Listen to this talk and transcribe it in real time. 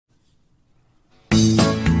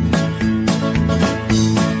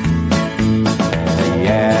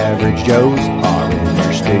Average Joes are in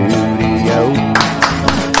their studio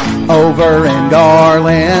over in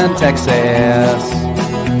Garland, Texas.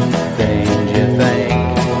 Things you think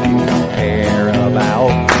you don't care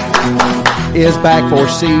about is back for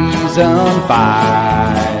season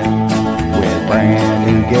 5 with brand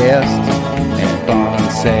new guests and fun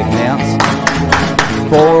segments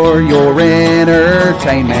for your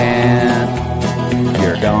entertainment.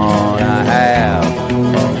 You're gonna have a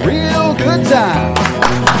real good time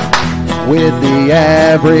with the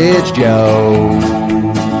Average Joe.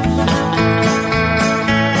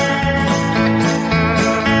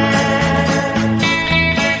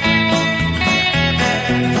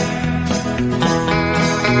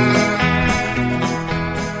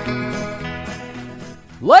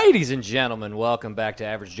 Ladies and gentlemen, welcome back to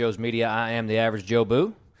Average Joe's Media. I am the Average Joe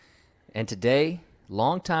Boo, and today,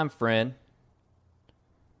 longtime friend,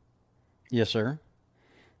 Yes, sir.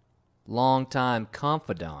 longtime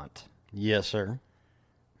confidant, Yes, sir.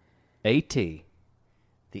 AT, the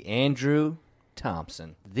Andrew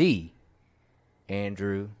Thompson.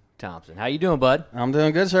 How you doing, bud? I'm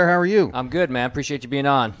doing good, sir. How are you? I'm good, man. Appreciate you being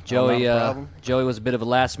on. Joey, not a problem. Joey was a bit of a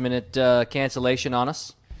last-minute cancellation on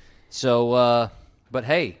us. So, but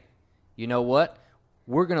hey, you know what?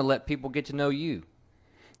 We're going to let people get to know you.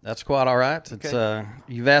 That's quite all right. Okay. It's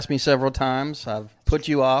you've asked me several times. I've put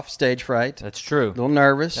you off, stage fright. That's true. A little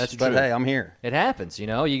nervous, That's but true. hey, I'm here. It happens, you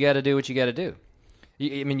know. You got to do what you got to do.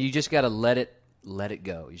 You just got to let it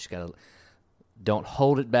go. You just got to don't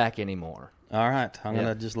hold it back anymore. All right. I'm Yeah.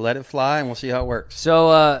 going to just let it fly, and we'll see how it works.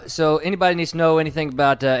 So anybody needs to know anything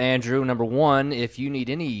about Andrew? Number one, if you need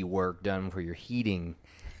any work done for your heating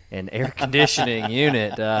and air conditioning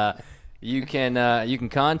unit, you can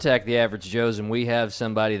contact the Average Joes, and we have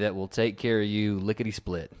somebody that will take care of you lickety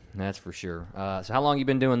split. That's for sure. So how long you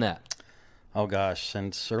been doing that? Oh, gosh,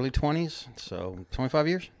 since early 20s, so 25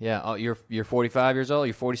 years? Yeah. Oh, you're 45 years old.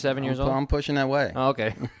 You're 47 years old. I'm pushing that way. Oh,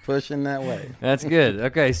 okay. Pushing that way. That's good.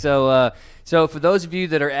 Okay, so for those of you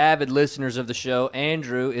that are avid listeners of the show,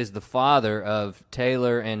 Andrew is the father of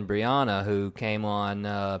Taylor and Brianna, who came on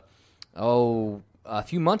a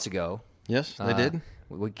few months ago. Yes, they did.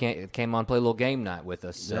 We came on, play a little game night with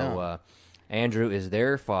us. So Yeah. Andrew is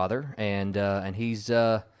their father, and he's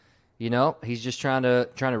he's just trying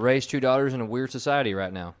to raise two daughters in a weird society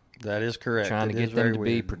right now, That is correct. trying to It get is them very to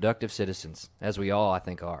be weird. productive citizens, as we all I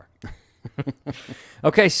think are.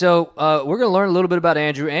 Okay, so we're going to learn a little bit about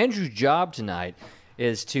Andrew. Andrew's job tonight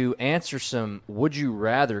is to answer some would you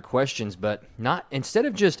rather questions, but not instead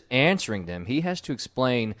of just answering them, he has to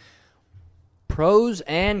explain pros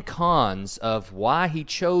and cons of why he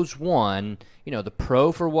chose one, the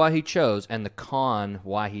pro for why he chose and the con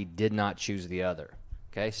why he did not choose the other.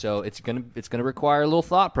 Okay? So it's going to require a little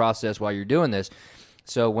thought process while you're doing this.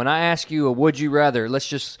 So when I ask you a would you rather, let's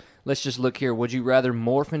just look here. Would you rather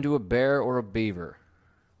morph into a bear or a beaver?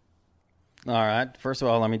 All right. First of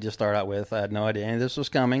all, let me just start out with I had no idea any of this was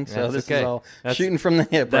coming, so That's this okay. is all That's- shooting from the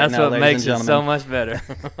hip That's right now, what ladies makes and it so gentlemen. much better.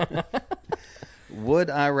 Would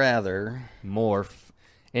I rather Morph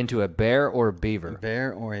into a bear or a beaver?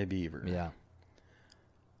 bear or a beaver? Yeah.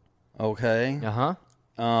 Okay. Uh-huh.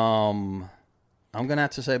 I'm gonna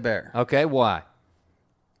have to say bear. Okay, why?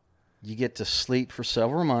 You get to sleep for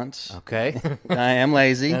several months. Okay. I am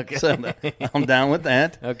lazy, Okay. so I'm down with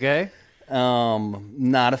that. Okay.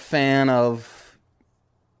 Not a fan of.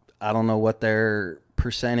 I don't know what their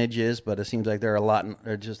percentage is, but it seems like they're a lot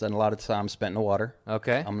of time spent in the water.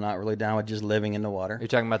 Okay. I'm not really down with just living in the water. You're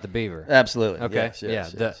talking about the beaver. Absolutely. Okay. Yes, yeah,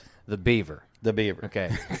 yes. the beaver. The beaver. Okay.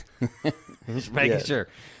 Just making Yes. sure.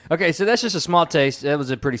 Okay, so that's just a small taste. That was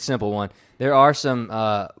a pretty simple one. There are some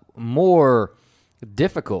more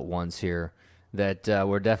difficult ones here that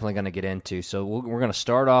we're definitely going to get into. So we're going to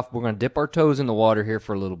start off. We're going to dip our toes in the water here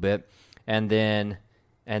for a little bit, and then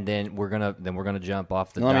we're gonna jump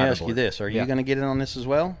off the. Let me diver ask you board. this: Are Yeah. you going to get in on this as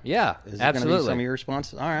well? Yeah, Is it absolutely. going to be some of your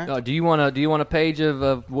responses? All right. Do you want a page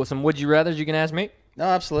of some would you rather's you can ask me? No,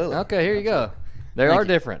 absolutely. Okay, here you go. They Thank are you.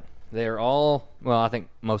 different. They are all, well, I think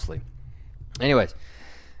mostly. Anyways,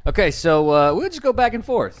 okay, so we'll just go back and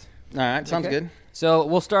forth. All right. Sounds Okay? good. So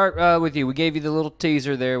we'll start with you. We gave you the little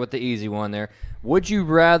teaser there with the easy one there. Would you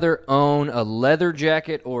rather own a leather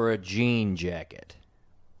jacket or a jean jacket?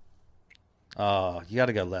 Oh, you got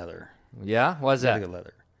to go leather. Yeah? Why's You got to that? go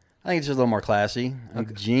leather. I think it's just a little more classy. A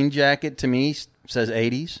jean jacket to me says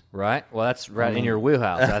 80s. Right? Well, that's right in your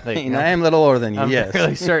wheelhouse, I think. I am a little older than you, I'm yes.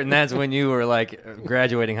 really certain that's when you were, like,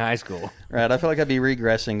 graduating high school. Right. I feel like I'd be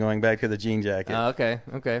regressing going back to the jean jacket.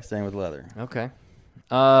 Okay. Staying with leather. Okay.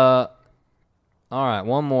 All right,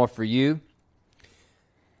 one more for you.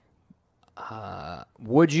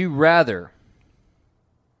 Would you rather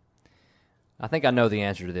I think I know the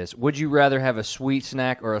answer to this. Would you rather have a sweet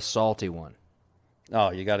snack or a salty one?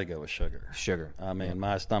 Oh, you got to go with sugar. Sugar. I mean,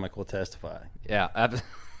 my stomach will testify. Yeah,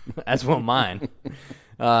 that's one of mine.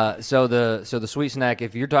 So the sweet snack,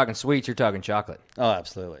 if you're talking sweets, you're talking chocolate. Oh,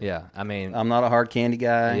 absolutely. Yeah, I mean, I'm not a hard candy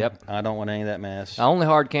guy. Yep. I don't want any of that mess. the only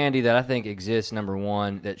hard candy that I think exists, number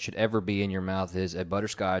one, that should ever be in your mouth is a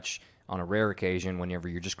butterscotch on a rare occasion whenever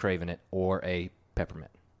you're just craving it, or a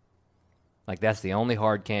peppermint. Like, that's the only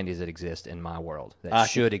hard candies that exist in my world that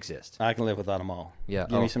should exist. I can live without them all. Yeah.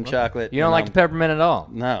 Give me some chocolate. You don't like the peppermint at all?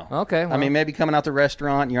 No. Okay. I well- mean, maybe coming out the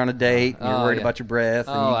restaurant, you're on a date, and you're Oh, worried yeah. about your breath,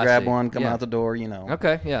 and Oh, you I grab see. one coming Yeah. out the door, you know.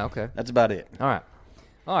 Okay, yeah, okay. That's about it. All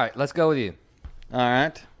right, let's go with you. All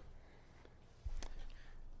right.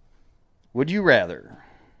 Would you rather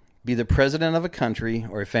be the president of a country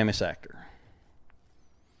or a famous actor?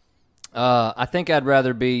 I think I'd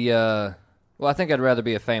rather be. I think I'd rather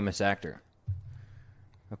be a famous actor.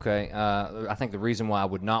 Okay. I think the reason why I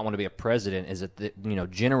would not want to be a president is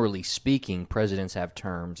that generally speaking, presidents have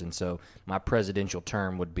terms, and so my presidential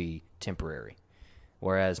term would be temporary,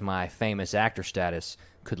 whereas my famous actor status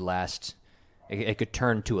could last. It could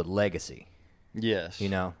turn to a legacy. Yes.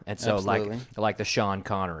 And so Absolutely. like the Sean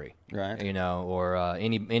Connery, Right. Or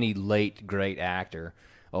any late great actor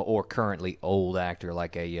or currently old actor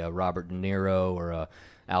like a Robert De Niro or a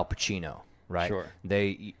Al Pacino, right? Sure.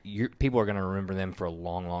 People are going to remember them for a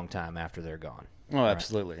long, long time after they're gone. Oh,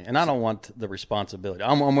 absolutely. And I don't want the responsibility.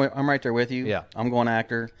 I'm right there with you. Yeah. I'm going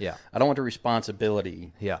actor. Yeah. I don't want the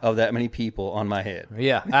responsibility Yeah. of that many people on my head.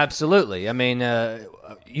 Yeah, absolutely. I mean,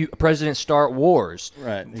 presidents start wars.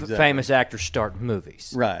 Right, exactly. Famous actors start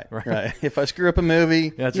movies. Right. If I screw up a movie,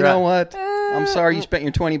 That's you know right. what? I'm sorry you spent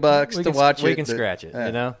your $20 to watch it. We can scratch it.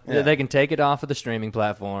 Yeah. They can take it off of the streaming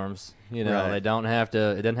platforms. Right. They don't have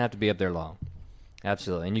to. It doesn't have to be up there long.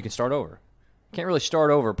 Absolutely, and you can start over. Can't really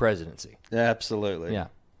start over a presidency. Absolutely. Yeah.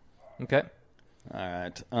 Okay. All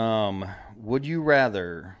right. Would you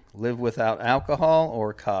rather live without alcohol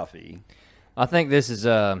or coffee? I think this is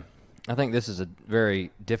a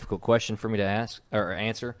very difficult question for me to ask or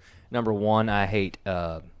answer. Number one, I hate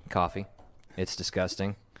coffee. It's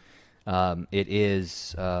disgusting. It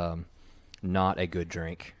is not a good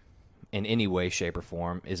drink in any way, shape, or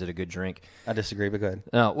form. Is it a good drink? I disagree, but go ahead.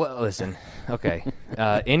 No. Well, listen. Okay.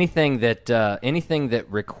 Anything that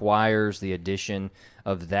requires the addition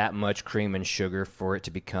of that much cream and sugar for it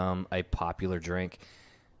to become a popular drink,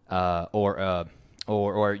 or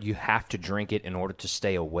you have to drink it in order to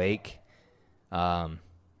stay awake.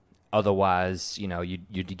 Otherwise, you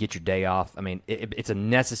get your day off. I mean, it's a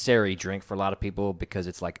necessary drink for a lot of people because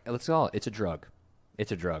it's like, let's call it, it's a drug.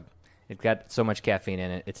 It's a drug. It's got so much caffeine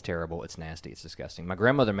in it. It's terrible. It's nasty. It's disgusting. My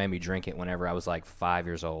grandmother made me drink it whenever I was like 5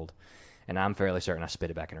 years old, and I'm fairly certain I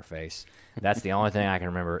spit it back in her face. That's the only thing I can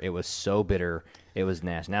remember. It was so bitter. It was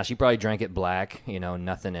nasty. Now, she probably drank it black,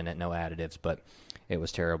 nothing in it, no additives, but it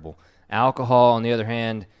was terrible. Alcohol, on the other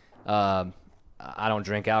hand, I don't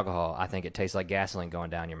drink alcohol. I think it tastes like gasoline going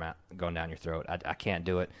down your mouth, going down your throat. I can't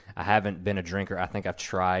do it. I haven't been a drinker. I think I've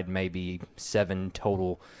tried maybe 7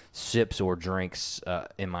 total sips or drinks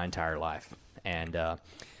in my entire life. And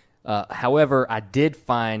however, I did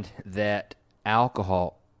find that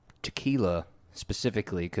alcohol, tequila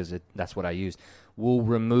specifically, because that's what I use, will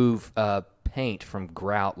remove paint from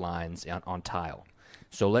grout lines on tile.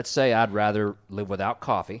 So let's say I'd rather live without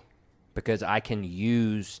coffee because I can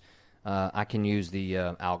use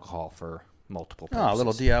the alcohol for multiple purposes. Oh, a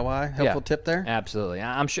little DIY helpful tip there. Absolutely.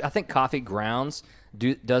 I'm sure. I think coffee grounds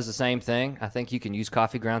does the same thing. I think you can use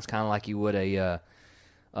coffee grounds kind of like you would like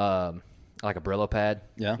a Brillo pad,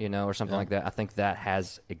 Yeah. or something like that. I think that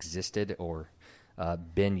has existed or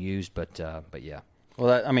been used, but yeah.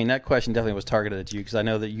 Well, that question definitely was targeted at you because I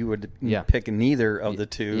know that you would Yeah. pick neither of the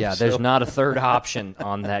two. Yeah, so- there's not a third option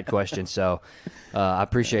on that question, so I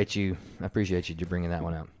appreciate you bringing that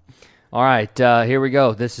one up. All right, here we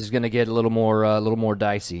go. This is going to get a little more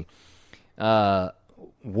dicey.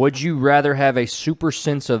 Would you rather have a super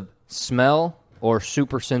sense of smell or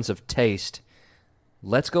super sense of taste?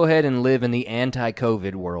 Let's go ahead and live in the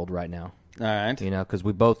anti-COVID world right now. All right. Because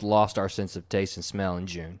we both lost our sense of taste and smell in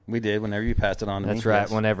June. We did whenever you passed it on to me. That's right, yes.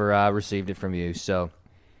 whenever I received it from you. So,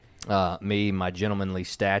 my gentlemanly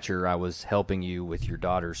stature, I was helping you with your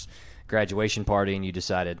daughter's graduation party, and you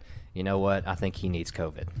decided, you know what, I think he needs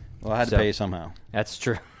COVID. Well, I had to pay you somehow. That's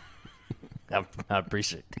true. I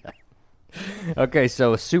appreciate that. Okay,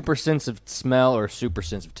 so a super sense of smell or a super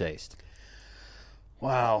sense of taste?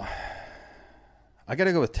 Wow. I got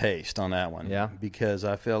to go with taste on that one. Yeah. Because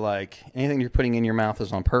I feel like anything you're putting in your mouth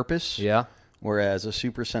is on purpose. Yeah. Whereas a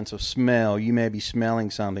super sense of smell, you may be smelling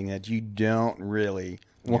something that you don't really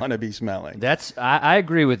want to be smelling. That's I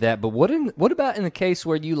agree with that. But what about in the case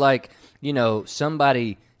where you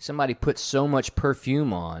somebody put so much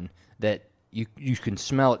perfume on that you can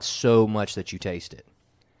smell it so much that you taste it.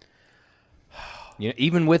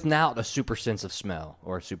 Even without a super sense of smell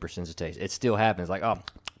or a super sense of taste, it still happens. Like, yeah.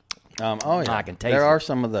 I can taste There it. are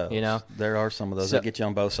some of those. There are some of those So- that get you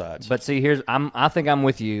on both sides. But see, I think I'm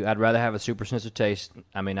with you. I'd rather have a super sense of taste.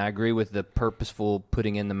 I mean, I agree with the purposeful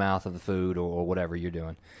putting in the mouth of the food or whatever you're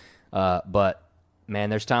doing. But man,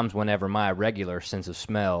 there's times whenever my regular sense of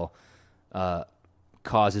smell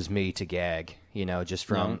causes me to gag. Just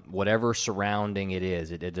from whatever surrounding it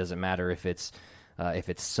is. It doesn't matter if it's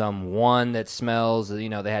someone that smells, they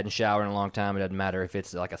hadn't showered in a long time. It doesn't matter if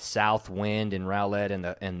it's like a south wind in Rowlett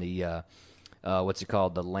and the what's it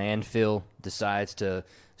called? The landfill decides to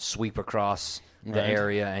sweep across the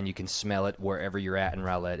area and you can smell it wherever you're at in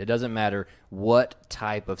Rowlett. It doesn't matter what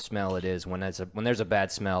type of smell it is. When there's a bad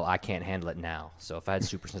smell, I can't handle it now. So if I had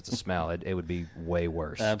super sense of smell, it would be way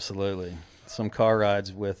worse. Absolutely. Some car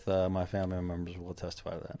rides with my family members will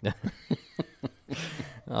testify to that.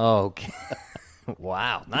 Okay.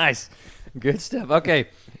 Wow, nice. Good stuff. Okay,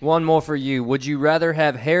 one more for you. Would you rather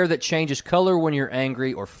have hair that changes color when you're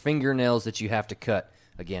angry or fingernails that you have to cut?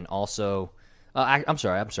 Again, also, I'm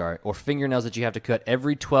sorry. Or fingernails that you have to cut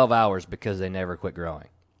every 12 hours because they never quit growing.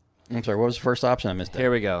 I'm sorry, what was the first option? I missed it.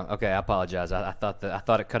 Here we go. Okay, I apologize. I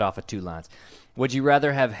thought it cut off at 2 lines. Would you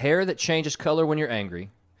rather have hair that changes color when you're angry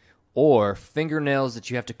or fingernails that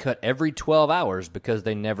you have to cut every 12 hours because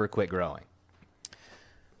they never quit growing?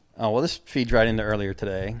 Oh, well, this feeds right into earlier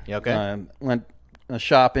today. You okay? Went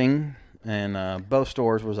shopping, and both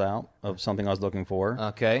stores was out of something I was looking for.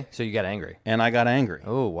 Okay, so you got angry. And I got angry.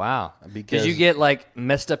 Oh, wow. Because- Did you get,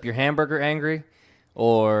 messed up your hamburger angry?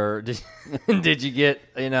 Or did you get,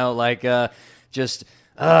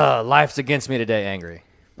 life's against me today angry?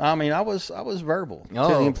 I mean, I was verbal to the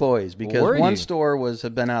Oh. employees because Were one you? store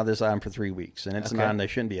had been out of this item for 3 weeks, and it's an Okay. item they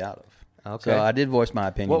shouldn't be out of. Okay. So I did voice my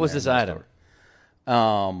opinion. What was there this in that item? store.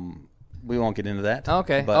 We won't get into that.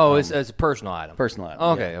 Okay. But, It's a personal item. personal item,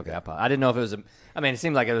 Okay, yeah. okay. I didn't know if it was it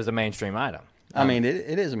seemed like it was a mainstream item. I mean,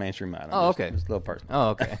 it is a mainstream item. Oh, It's- okay. It's a little personal. Oh,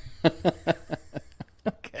 okay.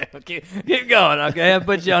 Okay, well, keep going, okay? I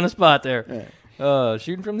put you on the spot there.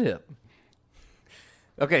 Shooting from the hip.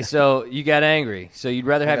 Okay, so you got angry. So you'd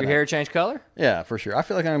rather have your hair change color? Yeah, for sure. I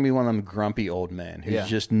feel like I'm going to be one of them grumpy old men who's Yeah.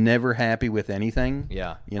 just never happy with anything.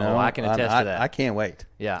 Yeah. You know, Oh, I can attest to that. I can't wait.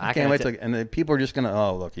 Yeah, I I can can't wait. atte- And the people are just going to,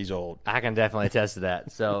 oh, look, he's old. I can definitely attest to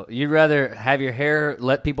that. So you'd rather have your hair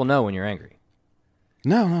let people know when you're angry?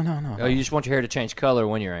 No. Oh, you just want your hair to change color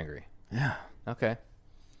when you're angry? Yeah. Okay.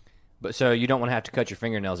 But so you don't want to have to cut your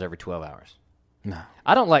fingernails every 12 hours? No.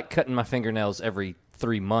 I don't like cutting my fingernails every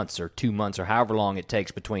 3 months or 2 months or however long it takes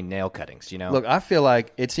between nail cuttings, Look, I feel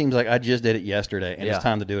like it seems like I just did it yesterday, and Yeah. it's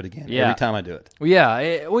time to do it again. Yeah. Every time I do it. Well,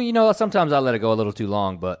 yeah. Sometimes I let it go a little too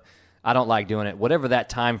long, but I don't like doing it. Whatever that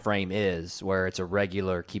time frame is, where it's a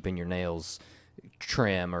regular keeping your nails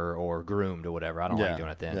trim or groomed or whatever, I don't like doing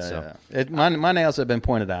it then. My nails have been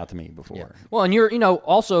pointed out to me before. Yeah. Well, and you're,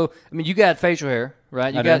 also, I mean, you got facial hair,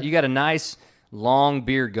 right? I do. You got a nice long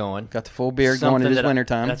beard going. Got the full beard going. It is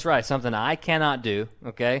wintertime. That's right. Something I cannot do,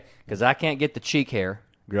 okay? Because I can't get the cheek hair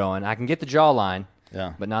growing. I can get the jawline,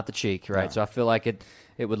 but not the cheek, right? Yeah. So I feel like it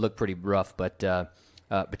would look pretty rough, but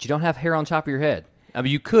you don't have hair on top of your head. I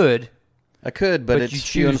mean, you could. I could, but you it's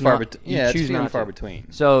few and choose far not- between. you Yeah, it's choose few not and far to.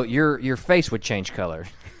 between. So your face would change color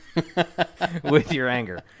with your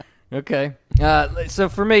anger. Okay. So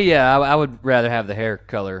for me, yeah, I would rather have the hair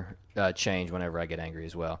color change whenever I get angry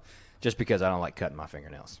as well, just because I don't like cutting my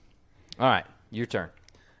fingernails. All right, your turn.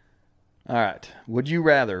 All right. Would you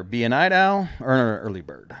rather be a night owl or an early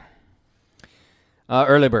bird?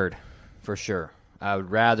 Early bird, for sure. I would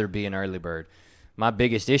rather be an early bird. My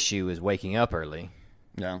biggest issue is waking up early.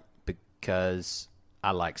 Yeah. Because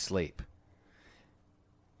I like sleep.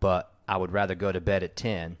 But I would rather go to bed at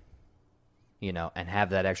 10, and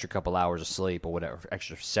have that extra couple hours of sleep or whatever,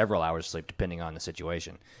 extra several hours of sleep depending on the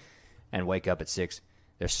situation, and wake up at 6.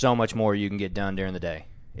 There's so much more you can get done during the day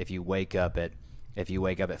if you wake up at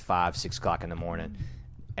 5, 6 o'clock in the morning.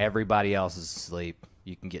 Everybody else is asleep.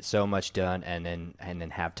 You can get so much done and then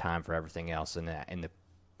have time for everything else in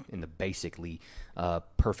the basically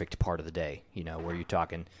perfect part of the day, where you're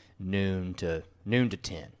talking noon to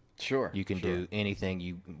 10. Sure. You can do anything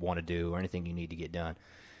you want to do or anything you need to get done.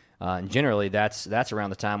 And generally, that's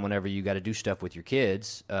around the time whenever you got to do stuff with your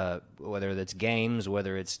kids, whether it's games,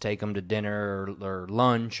 whether it's take them to dinner or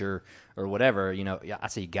lunch or whatever. I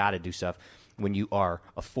say you got to do stuff when you are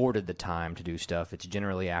afforded the time to do stuff. It's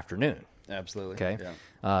generally afternoon. Absolutely. Okay.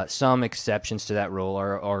 Yeah. Some exceptions to that rule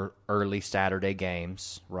are early Saturday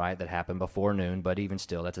games, right, that happen before noon, but even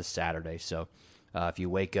still, that's a Saturday. So if you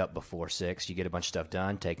wake up before 6, you get a bunch of stuff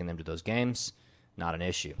done, taking them to those games, not an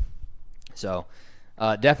issue. So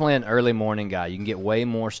definitely an early morning guy. You can get way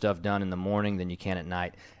more stuff done in the morning than you can at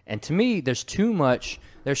night. And to me, there's too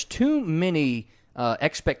many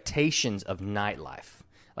expectations of nightlife.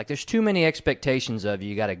 Like, there's too many expectations of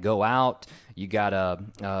you got to go out, you got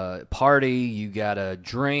to party, you got to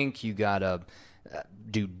drink, you got to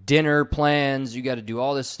do dinner plans, you got to do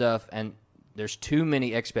all this stuff, and there's too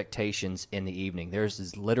many expectations in the evening.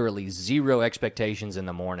 There's literally zero expectations in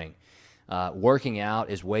the morning. Working out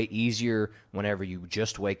is way easier whenever you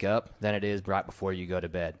just wake up than it is right before you go to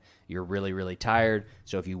bed. You're really, really tired.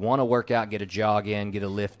 So if you want to work out, get a jog in, get a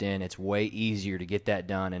lift in, it's way easier to get that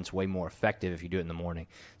done, and it's way more effective if you do it in the morning.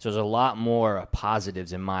 So there's a lot more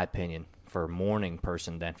positives, in my opinion, for a morning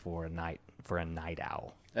person than for a night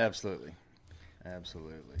owl. Absolutely.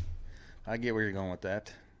 I get where you're going with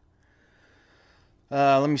that.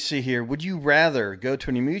 Let me see here. Would you rather go to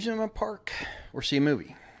an amusement park or see a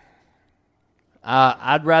movie?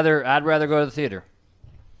 I'd rather go to the theater.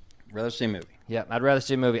 Rather see a movie. Yeah, I'd rather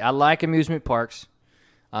see a movie. I like amusement parks.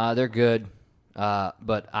 They're good.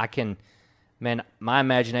 But my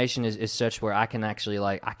imagination is such where I can actually,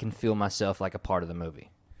 I can feel myself like a part of the movie.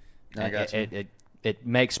 I got you. It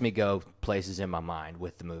makes me go places in my mind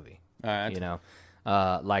with the movie. All right. You know,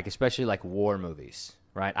 especially like war movies,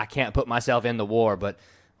 right? I can't put myself in the war, but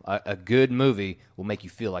a good movie will make you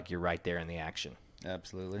feel like you're right there in the action.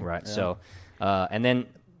 Absolutely. Right. Yeah. So, and then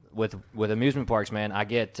with amusement parks, man, I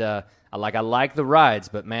get I like the rides,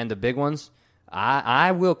 but man, the big ones,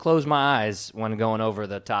 I will close my eyes when going over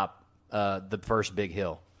the top, the first big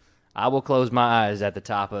hill. I will close my eyes at the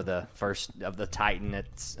top of the Titan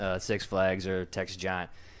at Six Flags or Texas Giant.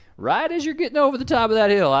 Right as you're getting over the top of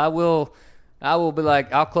that hill, I will be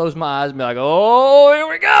like, I'll close my eyes and be like, oh, here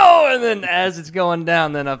we go. And then as it's going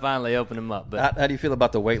down, then I finally open them up. But how do you feel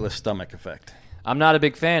about the weightless stomach effect? I'm not a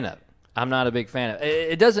big fan of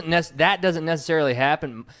it. It doesn't that doesn't necessarily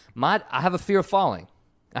happen. I have a fear of falling.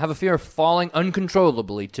 I have a fear of falling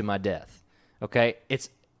uncontrollably to my death. Okay? It's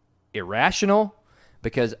irrational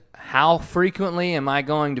because how frequently am I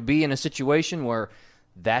going to be in a situation where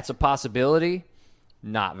that's a possibility?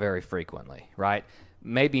 Not very frequently, right?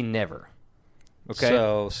 Maybe never. Okay?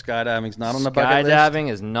 So skydiving's not on the bucket list? Skydiving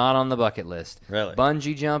is not on the bucket list. Really?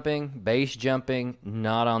 Bungee jumping, base jumping,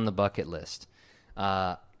 not on the bucket list.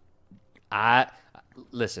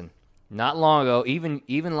 Listen, not long ago,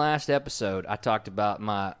 even last episode, I talked about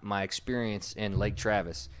my experience in Lake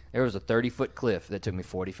Travis. There was a 30-foot cliff that took me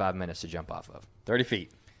 45 minutes to jump off of. 30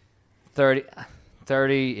 feet.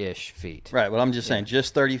 30-ish feet. Right. Well, I'm just saying,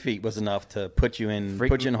 just 30 feet was enough to put you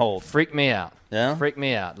in hold. Freaked me out. Yeah? Freaked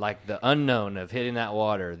me out. Like the unknown of hitting that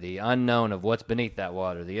water, the unknown of what's beneath that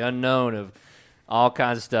water, the unknown of all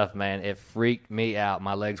kinds of stuff, man. It freaked me out.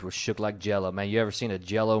 My legs were shook like Jell-O. Man, you ever seen a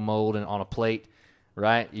Jell-O mold on a plate,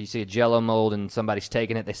 right? You see a Jell-O mold and somebody's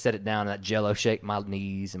taking it, they set it down, and that Jell-O shake. My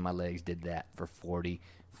knees and my legs did that for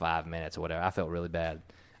 45 minutes or whatever. I felt really bad.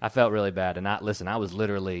 And I was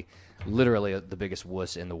literally the biggest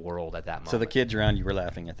wuss in the world at that moment. So the kids around you were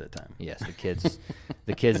laughing at that time? Yes,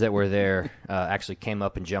 the kids that were there actually came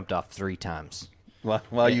up and jumped off 3 times.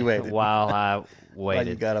 While you waited. While I waited. While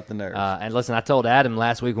you got up the nerve. And listen, I told Adam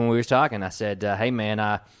last week when we were talking, I said, hey, man,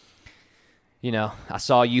 I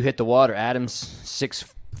saw you hit the water. Adam's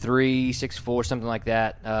 6'3", 6'4", something like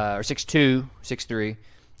that, or 6'2", 6'3",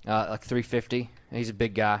 like 350. He's a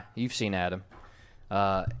big guy. You've seen Adam.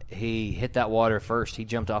 He hit that water first. He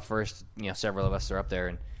jumped off first. Several of us are up there,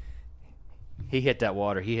 and he hit that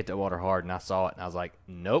water. He hit that water hard, and I saw it, and I was like,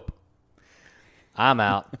 nope, I'm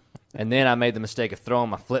out. And then I made the mistake of throwing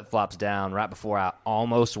my flip-flops down right before I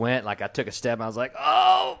almost went. Like, I took a step, and I was like,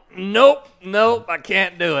 oh, nope, I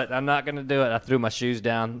can't do it. I'm not going to do it. I threw my shoes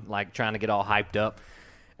down, like, trying to get all hyped up,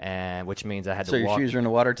 and which means I had to walk. So your shoes are in the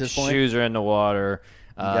water at this point? Shoes are in the water.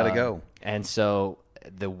 You got to go. And so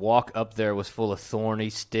the walk up there was full of thorny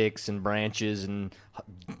sticks and branches and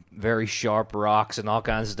very sharp rocks and all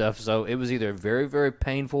kinds of stuff. So it was either a very, very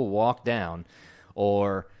painful walk down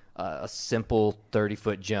or a simple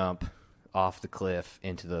 30-foot jump off the cliff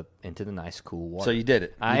into the nice cool water. So you did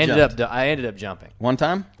it. I ended up jumping. One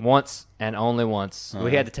time? Once and only once.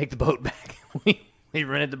 We had to take the boat back. We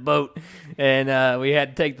rented the boat, and we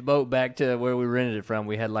had to take the boat back to where we rented it from.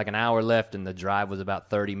 We had like an hour left, and the drive was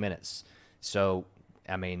about 30 minutes. So,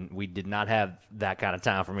 I mean, we did not have that kind of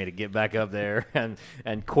time for me to get back up there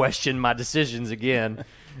and question my decisions again.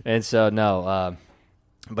 And so, no,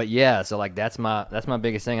 But yeah, so like that's my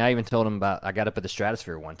biggest thing. I even told him about I got up at the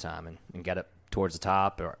stratosphere one time and got up towards the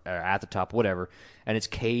top or at the top, whatever, and it's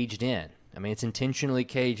caged in. I mean, it's intentionally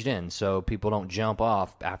caged in so people don't jump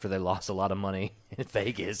off after they lost a lot of money in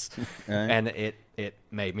Vegas, Right. and it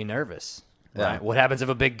made me nervous. Yeah. Right? What happens if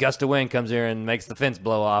a big gust of wind comes here and makes the fence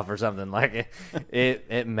blow off or something? Like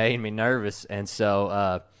it made me nervous, and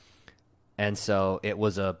so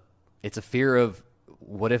it's a fear of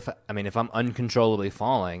what if I'm uncontrollably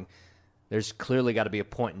falling. There's clearly got to be a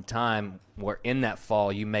point in time where in that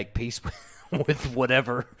fall you make peace with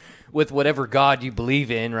whatever God you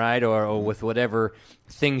believe in, right? Or with whatever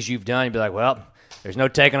things you've done. You'd be like, well, there's no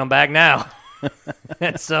taking them back now.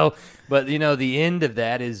 And so, but the end of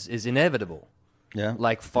that is inevitable. Yeah.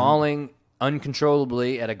 Like falling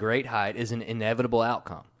uncontrollably at a great height is an inevitable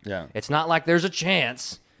outcome. Yeah. It's not like there's a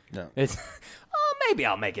chance. Yeah. It's, maybe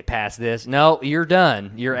I'll make it past this. No, you're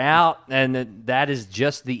done. You're out, and that is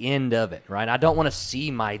just the end of it, right? I don't want to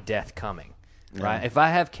see my death coming, right? If I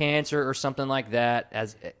have cancer or something like that,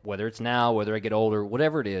 as whether it's now, whether I get older,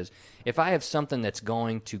 whatever it is, if I have something that's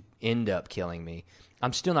going to end up killing me,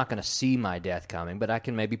 I'm still not going to see my death coming, but I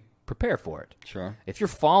can maybe prepare for it. Sure. If you're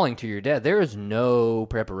falling to your death, there is no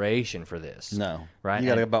preparation for this. No. Right? You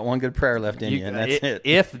got And about one good prayer left in you, and that's it.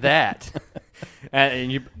 If that.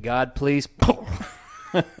 and you, God, please.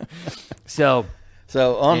 So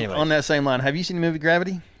anyway. On that same line, have you seen the movie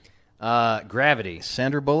Gravity? Gravity.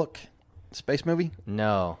 Sandra Bullock, space movie?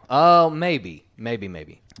 No. Oh, maybe.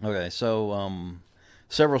 Okay, so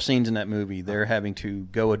several scenes in that movie, they're having to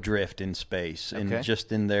go adrift in space, and Okay.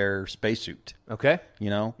 just in their spacesuit, Okay. you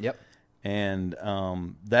know? Yep. And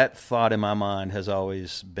that thought in my mind has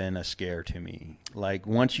always been a scare to me. Like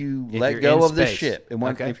once you If let you're go in of the space. ship, and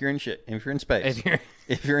Okay. if you're in space, If you're-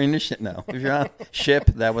 if you're in the ship, no, if you're on ship,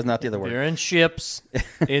 that was not the other word. You're in ships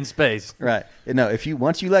in space. Right? No,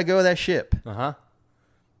 once you let go of that ship,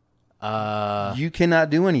 you cannot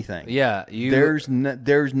do anything. Yeah. There's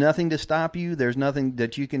nothing to stop you. There's nothing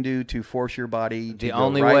that you can do to force your body to The go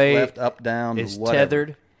only right, way left, up, down, is whatever.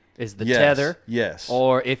 tethered. Is the Yes, tether? yes.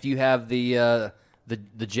 Or if you have the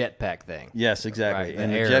jetpack thing. Yes, exactly. Right,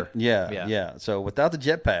 And the the air. jet, yeah. So without the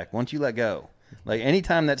jetpack, once you let go, like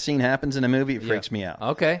anytime that scene happens in a movie, it freaks me out.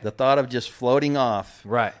 Okay. The thought of just floating off,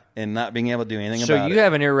 Right. and not being able to do anything So about you it.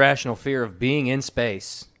 have an irrational fear of being in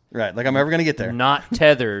space, Right, like I'm ever going to get there. not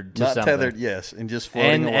tethered to Not something. tethered, yes, and just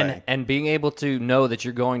floating away. and being able to know that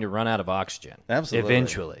you're going to run out of oxygen. Absolutely.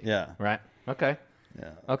 Eventually. Yeah. Right. Okay. Yeah.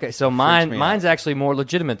 Okay. So me mine's out. actually more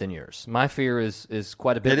legitimate than yours. My fear is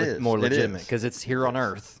quite a bit It is. more It legitimate is. because it's here on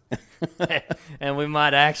Earth, and we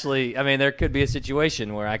might actually. I mean, there could be a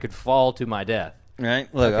situation where I could fall to my death. Right.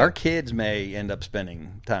 Look, our kids may end up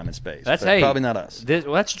spending time in space. That's but probably not us.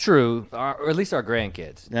 Well, that's true. Or at least our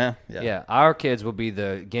grandkids. Yeah. Yeah. Our kids will be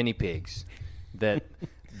the guinea pigs that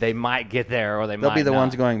they might get there or they They'll might be the not.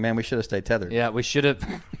 ones going, man, we should have stayed tethered. Yeah, we should have.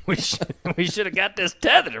 We should have got this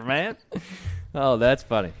tether, man. Oh, that's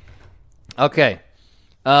funny. Okay,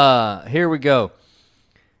 here we go.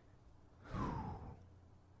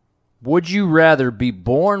 Would you rather be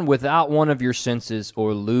born without one of your senses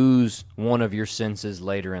or lose one of your senses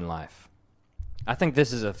later in life? I think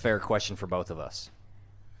this is a fair question for both of us.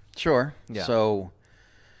 Sure. Yeah. So,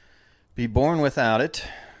 be born without it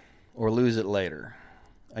or lose it later.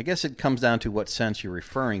 I guess it comes down to what sense you're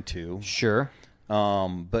referring to. Sure,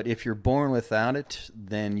 But if you're born without it,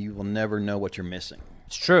 then you will never know what you're missing.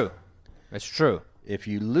 it's true. It's true. If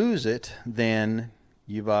you lose it, then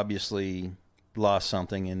you've obviously lost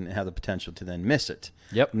something and have the potential to then miss it.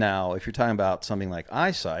 Yep. Now, if you're talking about something like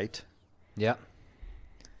eyesight, Yep.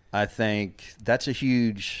 I think that's a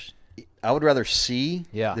huge... I would rather see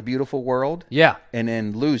Yeah. the beautiful world Yeah. and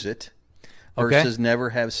then lose it Okay. versus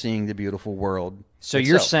never have seen the beautiful world. So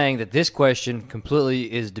you're itself. saying that this question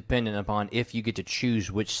completely is dependent upon if you get to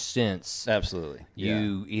choose which sense Absolutely. Yeah.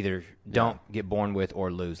 you either don't get born with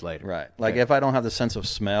or lose later. Right. Like Okay. if I don't have the sense of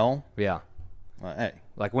smell, Yeah. well, hey,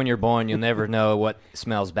 Like when you're born, you'll never know what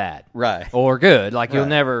smells bad. Right. Or good. Like you'll Right.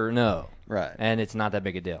 never know. Right. And it's not that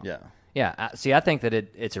big a deal. Yeah. Yeah. See, I think that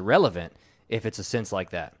it's irrelevant if it's a sense like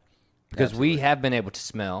that. Because we have been able to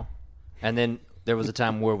smell. And then there was a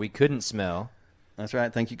time where we couldn't smell. That's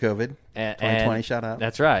right. Thank you, COVID. And, 2020, shout out.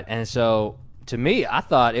 That's right. And so, to me, I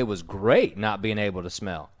thought it was great not being able to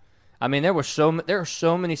smell. I mean, there are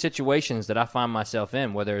so many situations that I find myself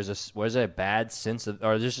in where there's a bad sense of,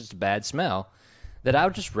 or there's just a bad smell that I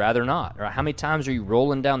would just rather not. Or how many times are you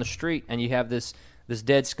rolling down the street and you have this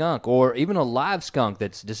dead skunk, or even a live skunk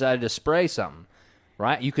that's decided to spray something,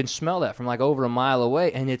 right? You can smell that from like over a mile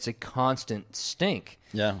away, and it's a constant stink.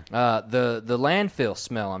 Yeah. The landfill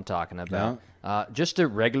smell I'm talking about. Just a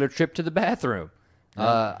regular trip to the bathroom.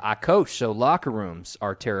 I coach, so locker rooms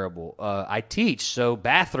are terrible. I teach, so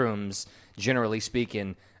bathrooms, generally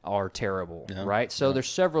speaking, are terrible, right? So there's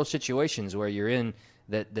several situations where you're in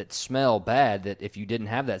that smell bad, that if you didn't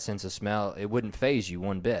have that sense of smell, it wouldn't faze you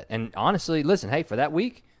one bit. And honestly, listen, hey, for that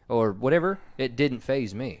week or whatever, it didn't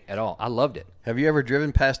faze me at all. I loved it. Have you ever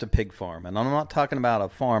driven past a pig farm? And I'm not talking about a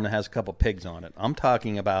farm that has a couple pigs on it. I'm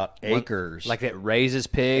talking about acres. Like it raises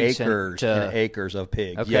pigs. Acres and acres of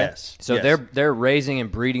pigs. Okay. Yes. So yes. they're raising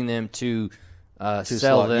and breeding them to sell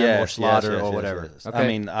slaughter. them Yes, or slaughter yes, or yes, whatever. yes. Okay. I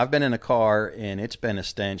mean, I've been in a car, and it's been a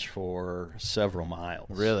stench for several miles.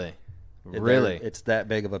 Really? It's that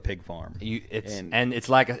big of a pig farm. And it's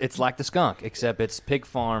like the skunk, except it's pig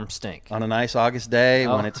farm stink. On a nice August day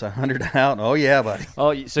when it's 100 out. Oh yeah, buddy.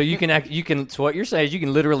 Oh, so you can. So what you're saying is you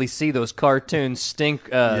can literally see those cartoon stink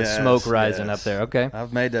smoke rising up there. Okay.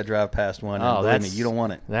 I've made that drive past one. And believe me, you don't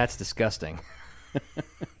want it. That's disgusting.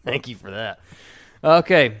 Thank you for that.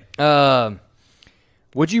 Okay.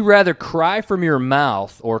 Would you rather cry from your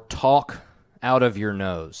mouth or talk out of your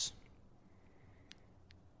nose?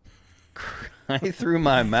 Cry through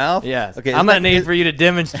my mouth? Yes. Okay. I'm going to need for you to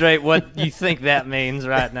demonstrate what you think that means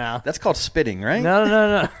right now. That's called spitting, right?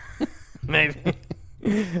 No. Maybe.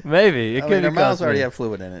 Maybe. It could Our be mouths already have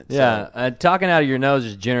fluid in it. Yeah. So. Talking out of your nose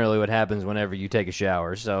is generally what happens whenever you take a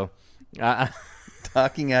shower. So,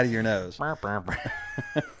 talking out of your nose.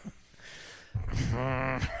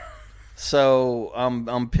 So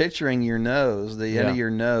I'm picturing your nose, the end of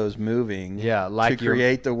your nose moving, like to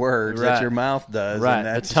create the words that your mouth does. Right, and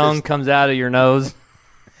that's the tongue comes out of your nose.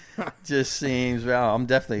 Just seems. Well, I'm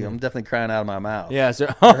definitely crying out of my mouth. Yeah,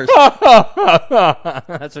 so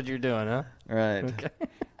that's what you're doing, huh? Right. Okay.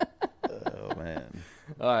 Oh man.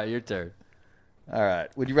 All right, your turn. All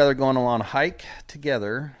right. Would you rather go on a long hike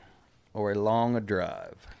together or a long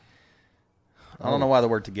drive? I don't know why the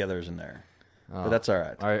word "together" is in there. But that's all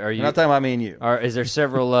right. Are you We're not talking about me and you? Is there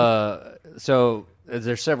several? Is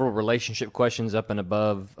there several relationship questions up and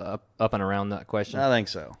around that question? I think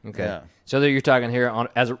so. Okay. Yeah. So that you're talking here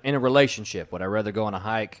in a relationship. Would I rather go on a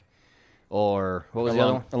hike, or what was the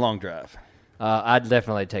other one? A long drive. I'd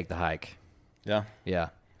definitely take the hike. Yeah. Yeah.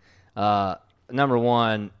 Number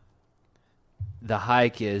one, the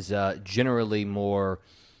hike is generally more.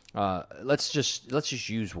 Let's just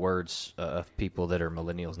use words of people that are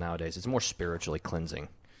millennials nowadays. It's more spiritually cleansing,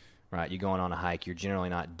 right? You're going on a hike. You're generally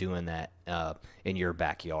not doing that in your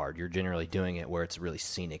backyard. You're generally doing it where it's a really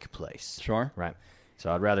scenic place. Sure. Right.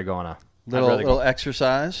 So I'd rather go on a little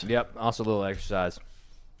exercise. Yep. Also a little exercise.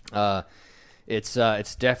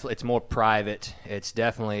 It's more private. It's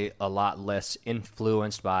definitely a lot less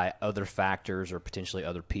influenced by other factors or potentially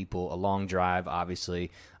other people. A long drive,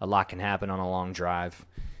 obviously, a lot can happen on a long drive.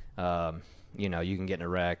 You can get in a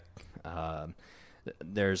wreck.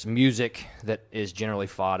 There's music that is generally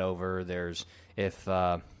fought over. There's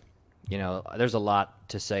a lot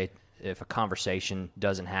to say. If a conversation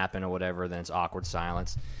doesn't happen or whatever, then it's awkward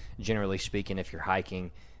silence. Generally speaking, if you're hiking,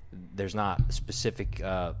 there's not specific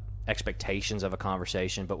expectations of a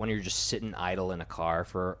conversation, but when you're just sitting idle in a car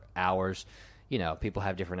for hours, people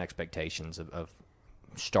have different expectations of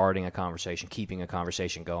starting a conversation, keeping a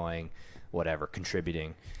conversation going, whatever,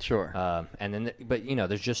 contributing. Sure. There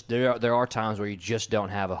are times where you just don't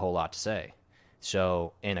have a whole lot to say.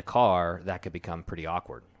 So in a car, that could become pretty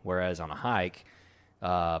awkward. Whereas on a hike,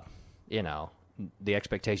 the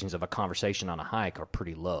expectations of a conversation on a hike are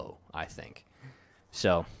pretty low, I think.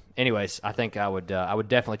 So, anyways, I think I would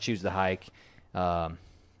definitely choose the hike. I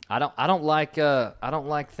don't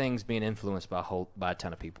like things being influenced by a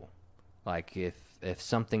ton of people. Like if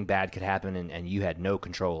something bad could happen and you had no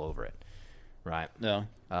control over it. Right. No.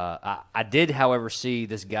 I did, however, see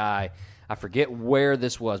this guy. I forget where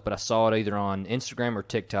this was, but I saw it either on Instagram or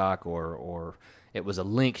TikTok, or it was a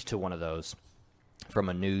link to one of those from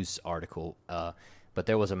a news article. But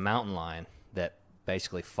there was a mountain lion that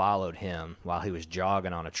basically followed him while he was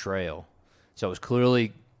jogging on a trail. So it was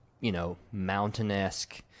clearly,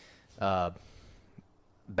 mountain-esque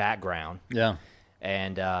background. Yeah.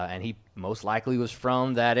 And he most likely was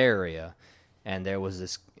from that area. And there was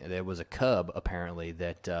a cub apparently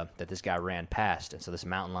that this guy ran past, and so this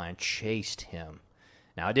mountain lion chased him.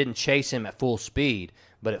 Now it didn't chase him at full speed,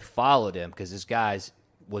 but it followed him because this guy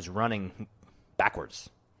was running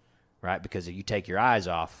backwards, right? Because if you take your eyes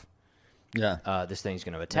off, this thing's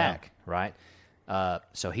going to attack, right?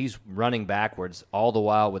 So he's running backwards all the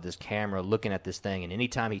while with his camera looking at this thing, and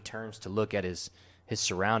anytime he turns to look at his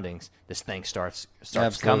surroundings, this thing starts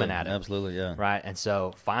coming at him. Absolutely, yeah. Right, and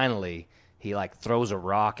so finally he throws a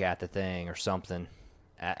rock at the thing or something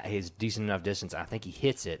at his decent enough distance. I think he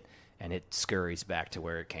hits it, and it scurries back to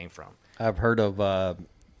where it came from. I've heard of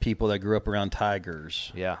people that grew up around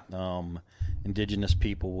tigers. Yeah. Indigenous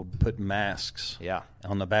people would put masks Yeah.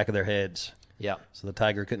 on the back of their heads Yeah. so the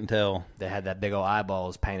tiger couldn't tell. They had that big old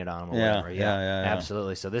eyeballs painted on them or Yeah, whatever. yeah.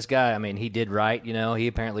 Absolutely. So this guy, I mean, he did right. You know, he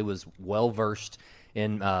apparently was well-versed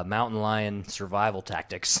in mountain lion survival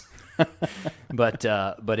tactics. But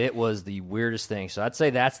it was the weirdest thing. So I'd say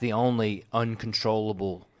that's the only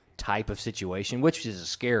uncontrollable type of situation, which is a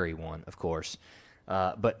scary one, of course.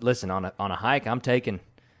 But listen, on a hike, I'm taking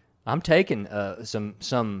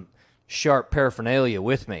some sharp paraphernalia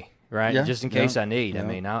with me, right? Yeah, Just in case yeah, I need. yeah. I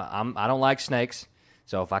mean, I don't like snakes,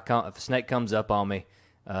 so if a snake comes up on me,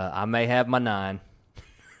 I may have my 9.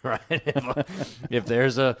 Right? If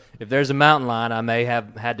there's a mountain lion, I may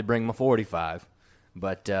have had to bring my 45.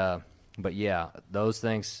 But yeah, those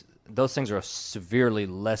things are severely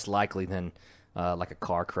less likely than like a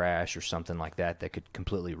car crash or something like that could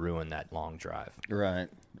completely ruin that long drive. Right.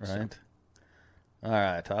 All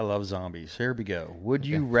right, I love zombies. Here we go. Would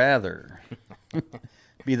you rather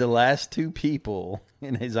be the last 2 people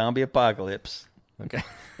in a zombie apocalypse, Okay.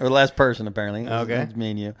 or the last person apparently? Okay. It's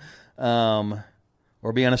me and you,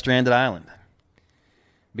 or be on a stranded island?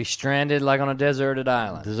 Be stranded like on a deserted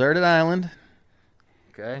island. Deserted island.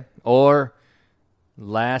 Okay. Or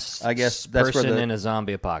last I guess that's person where in a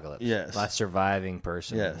zombie apocalypse. Yes. Last surviving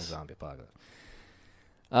person in a Yes. zombie apocalypse.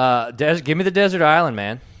 Give me the desert island,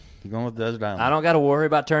 man. You going with desert island? I don't got to worry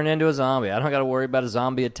about turning into a zombie. I don't got to worry about a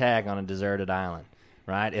zombie attack on a deserted island,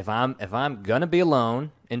 right? If I'm gonna be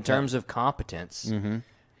alone in terms of competence,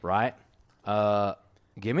 right?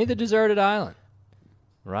 Give me the deserted island,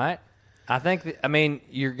 right? I think.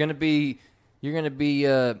 You're gonna be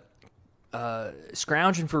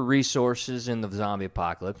scrounging for resources in the zombie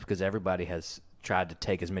apocalypse because everybody has tried to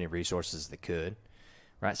take as many resources as they could.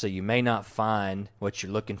 Right, so you may not find what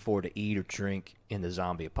you're looking for to eat or drink in the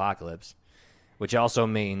zombie apocalypse, which also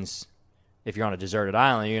means if you're on a deserted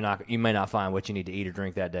island, you may not find what you need to eat or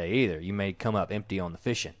drink that day either. You may come up empty on the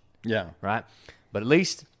fishing, Yeah. right? But at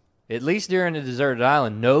least during the deserted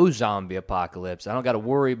island, no zombie apocalypse, I don't got to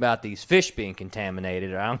worry about these fish being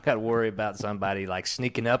contaminated, or I don't got to worry about somebody like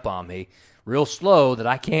sneaking up on me real slow that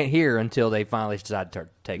I can't hear until they finally decide to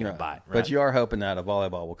take a bite. Right? But you are hoping that a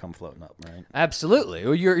volleyball will come floating up, right? Absolutely.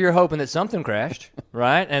 Well, you're hoping that something crashed,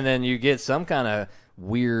 right? And then you get some kind of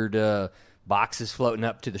weird boxes floating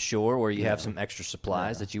up to the shore where you have some extra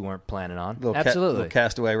supplies that you weren't planning on. Absolutely. Little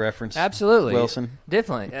Castaway reference. Absolutely. Wilson.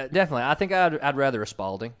 Definitely. I think I'd rather a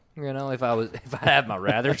Spalding. You know, if I had my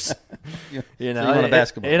rathers. You know, So you want a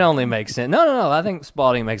basketball? It only makes sense. No. I think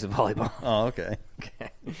Spalding makes a volleyball. Oh, okay.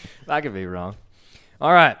 Okay. I could be wrong.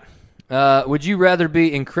 All right. Would you rather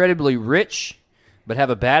be incredibly rich but have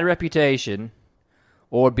a bad reputation,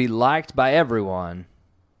 or be liked by everyone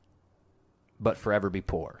but forever be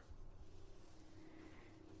poor?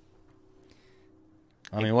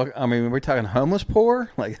 We're talking homeless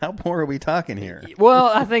poor? Like, how poor are we talking here? Well,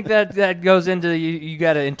 I think that goes into you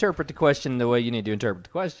got to interpret the question the way you need to interpret the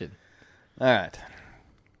question. All right.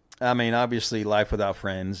 Obviously, life without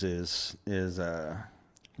friends is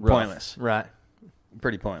pointless. Right.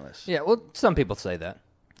 Pretty pointless. Yeah, well, some people say that.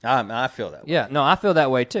 I feel that way. Yeah, no, I feel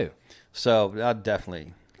that way too. So I'd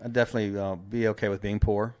definitely be okay with being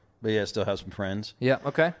poor, but yeah, still have some friends. Yeah,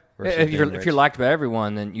 okay. Versus If being you're rich. liked by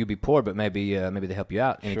everyone, then you'd be poor, but maybe they help you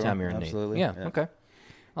out anytime Sure, you're in absolutely, need. Yeah, yeah. okay.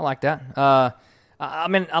 I like that.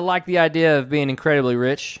 I like the idea of being incredibly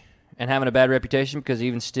rich and having a bad reputation, because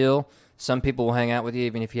even still, some people will hang out with you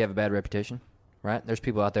even if you have a bad reputation, right? There's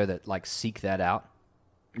people out there that like seek that out.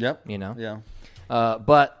 Yep. You know? Yeah.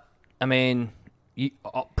 But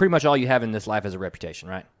pretty much all you have in this life is a reputation,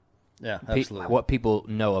 right? Yeah, absolutely. What people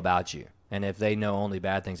know about you, and if they know only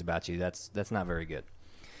bad things about you, that's not very good.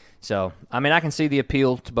 So, I can see the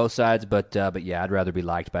appeal to both sides, but yeah, I'd rather be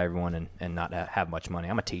liked by everyone and not have much money.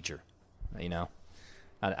 I'm a teacher, you know.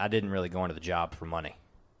 I didn't really go into the job for money.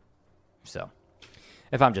 So,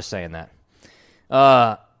 if I'm just saying that.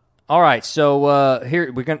 All right, so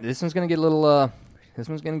here this one's gonna get a little. This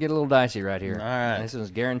one's going to get a little dicey right here. All right. This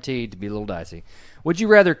one's guaranteed to be a little dicey. Would you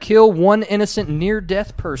rather kill one innocent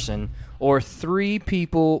near-death person or 3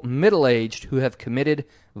 people middle-aged who have committed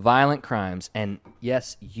violent crimes? And,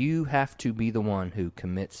 yes, you have to be the one who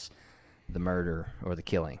commits the murder or the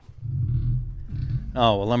killing.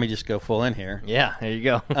 Oh, well, let me just go full in here. Yeah, there you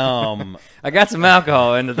go. Um, I got some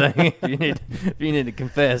alcohol in the thing if you need to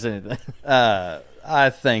confess anything. I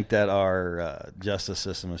think that our justice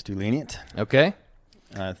system is too lenient. Okay.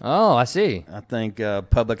 I see. I think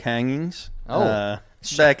public hangings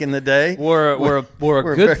back in the day We're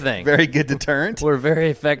a good thing. Very good deterrent. We're very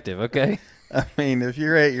effective, okay? I mean, if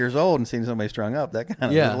you're 8 years old and seeing somebody strung up, that kind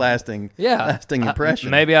of Yeah. is lasting Yeah. impression.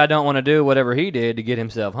 Maybe I don't want to do whatever he did to get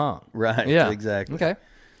himself hung. Right. Yeah. Exactly. Okay.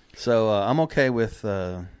 So I'm okay with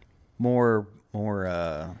more.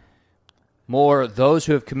 More those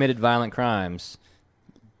who have committed violent crimes,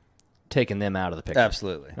 taking them out of the picture.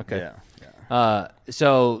 Absolutely. Okay. Yeah.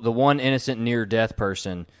 So the one innocent near-death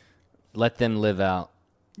person, let them live out.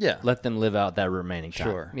 Yeah. Let them live out that remaining time.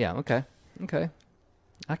 Sure. Yeah. Okay. Okay.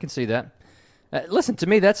 I can see that. Listen, to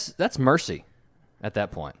me, that's mercy. At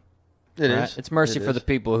that point, It is. right? It's mercy It for is. the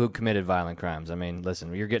people who committed violent crimes. I mean,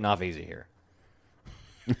 listen, you're getting off easy here.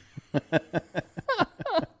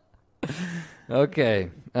 Okay.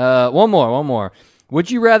 One more.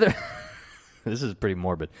 Would you rather... This is pretty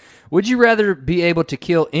morbid. Would you rather be able to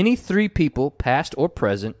kill any 3 people, past or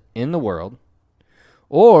present, in the world,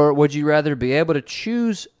 or would you rather be able to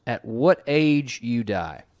choose at what age you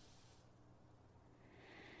die?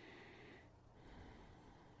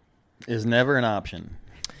 Is never an option.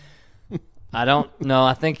 I don't know.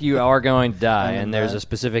 I think you are going to die, I'm gonna and there's die. a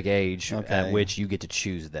specific age at Okay. which you get to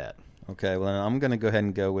choose that. Okay. Well, then I'm going to go ahead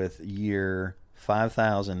and go with year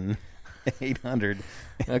 5,842.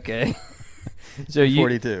 Okay. So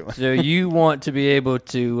you want to be able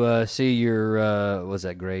to see your what's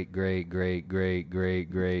that great.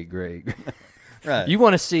 Right. You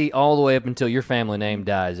want to see all the way up until your family name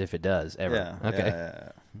dies, if it does ever. Yeah. Okay. Yeah.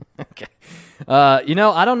 Okay. I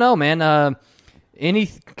don't know, man.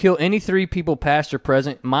 Kill any 3 people, past or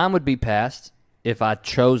present. Mine would be past if I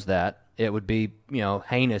chose that. It would be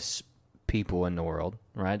heinous people in the world,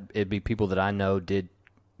 right? It'd be people that I know did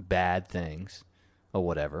bad things or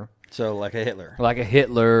whatever. So like a Hitler. Like a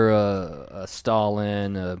Hitler, a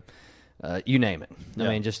Stalin, you name it. I Yeah.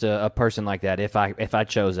 mean, just a person like that. If I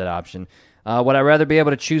chose that option, would I rather be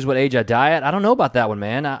able to choose what age I die at? I don't know about that one,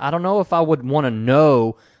 man. I don't know if I would want to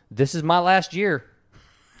know this is my last year.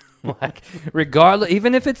 Like, regardless,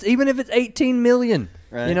 even if it's 18 million.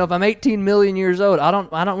 Right. If I'm 18 million years old, I don't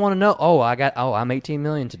want to know. I'm 18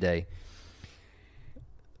 million today.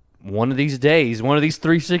 One of these days, one of these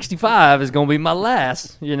 365 is going to be my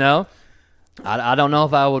last, I don't know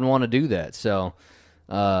if I would want to do that. So,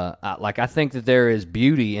 I think that there is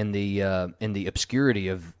beauty in the obscurity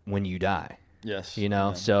of when you die, Yes.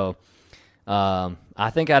 Yeah. So, I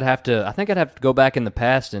think I'd have to go back in the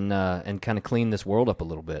past and kind of clean this world up a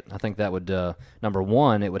little bit. I think that would, number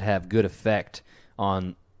one, it would have good effect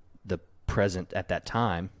on the present at that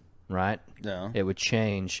time, right? Yeah. It would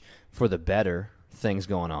change for the better things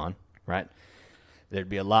going on, right? There'd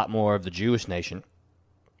be a lot more of the Jewish nation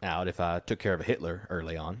out if I took care of a Hitler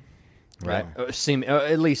early on, right?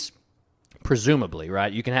 At least presumably,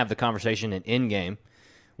 right? You can have the conversation in Endgame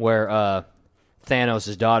where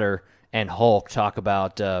Thanos' daughter and Hulk talk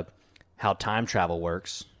about how time travel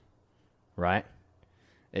works, right?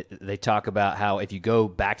 They talk about how if you go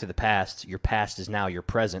back to the past, your past is now your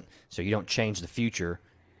present, so you don't change the future.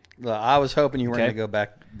 Well, I was hoping you weren't Okay. going to go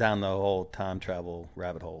back down the whole time travel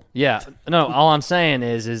rabbit hole. Yeah, no, all I'm saying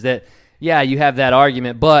is that, yeah, you have that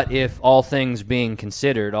argument, but if all things being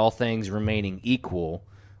considered, all things remaining equal,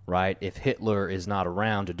 right, if Hitler is not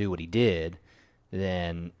around to do what he did,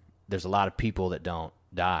 then there's a lot of people that don't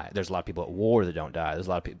die. There's a lot of people at war that don't die. There's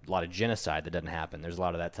a lot of genocide that doesn't happen. There's a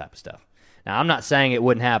lot of that type of stuff. Now, I'm not saying it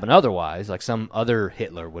wouldn't happen otherwise, like some other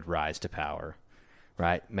Hitler would rise to power,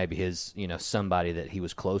 right? Maybe his, somebody that he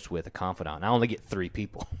was close with, a confidant. I only get 3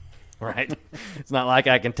 people, right? It's not like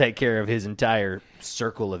I can take care of his entire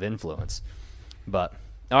circle of influence. But,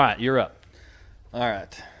 all right, you're up. All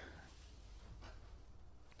right.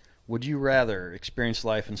 Would you rather experience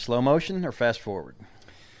life in slow motion or fast forward?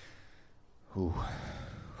 Ooh,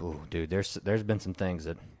 dude, there's been some things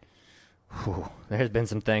that,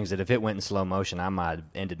 if it went in slow motion, I might have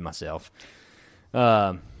ended myself.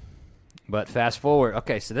 But fast forward.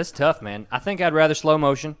 Okay, so this is tough, man. I think I'd rather slow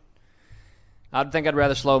motion.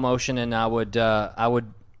 And I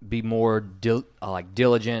would be more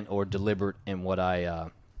diligent or deliberate in what I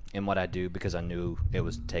do because I knew it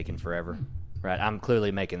was taking forever. Right, I'm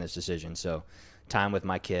clearly making this decision. So, time with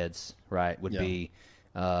my kids, right, would be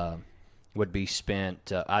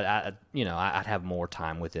spent. I'd have more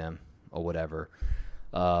time with them or whatever.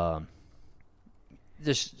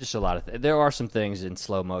 Just a lot of there are some things in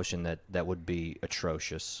slow motion that would be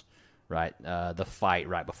atrocious, right? The fight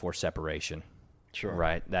right before separation, Sure.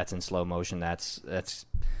 right? That's in slow motion. That's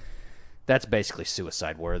basically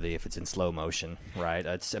suicide worthy if it's in slow motion, right?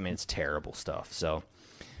 It's terrible stuff. So,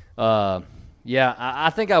 yeah,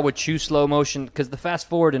 I think I would choose slow motion because the fast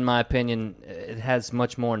forward, in my opinion, it has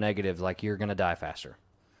much more negatives. Like you're going to die faster,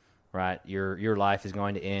 right? Your life is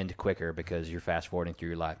going to end quicker because you're fast forwarding through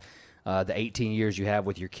your life. the 18 years you have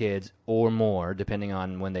with your kids or more, depending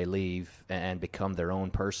on when they leave and become their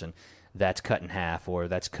own person, that's cut in half, or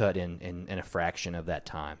that's cut in a fraction of that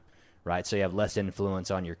time, right? So you have less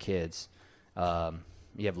influence on your kids.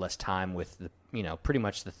 You have less time with pretty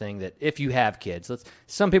much the thing that if you have kids,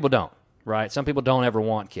 some people don't, right? Some people don't ever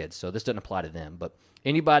want kids, so this doesn't apply to them. But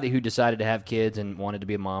anybody who decided to have kids and wanted to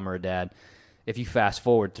be a mom or a dad, if you fast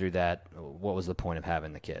forward through that, what was the point of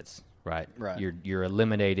having the kids, right? Right. You're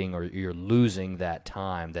eliminating or you're losing that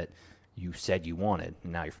time that you said you wanted,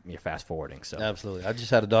 and now you're fast forwarding. So Absolutely. I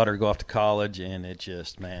just had a daughter go off to college, and it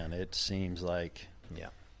just, man, it seems like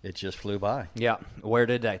it just flew by. Yeah. Where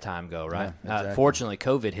did that time go, right? Yeah, exactly. Fortunately,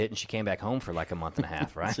 COVID hit, and she came back home for like a month and a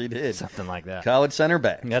half, right? She did. Something like that. College center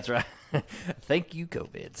back. That's right. Thank you,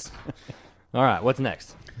 COVIDs. All right, what's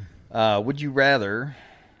next? Would you rather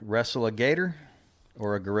wrestle a gator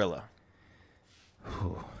or a gorilla?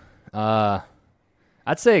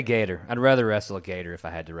 I'd say a gator. I'd rather wrestle a gator if I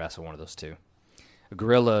had to wrestle one of those two. A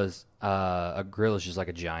gorilla's just like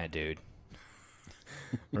a giant dude,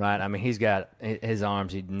 right? I mean, he's got his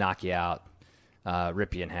arms. He'd knock you out,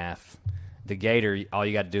 rip you in half. The gator, all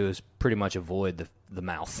you got to do is pretty much avoid the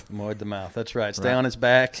mouth. Avoid the mouth. That's right. Stay on its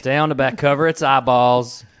back. Stay on the back, cover its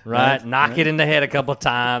eyeballs, right? Knock it in the head a couple of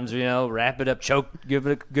times, wrap it up, give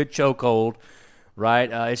it a good chokehold, right?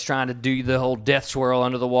 It's trying to do the whole death swirl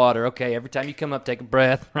under the water. Okay, every time you come up, take a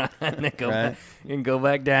breath, right? And then go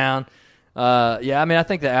back down. I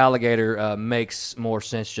think the alligator makes more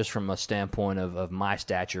sense just from a standpoint of my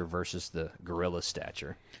stature versus the gorilla's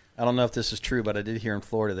stature. I don't know if this is true, but I did hear in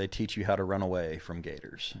Florida they teach you how to run away from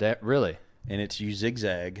gators. That really? And it's you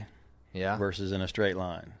zigzag versus in a straight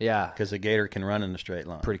line. Yeah. Because a gator can run in a straight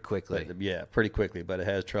line. Pretty quickly. Pretty quickly, but it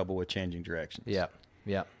has trouble with changing directions. Yeah.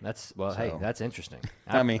 Yeah. Hey, that's interesting.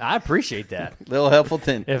 I appreciate that. Little helpful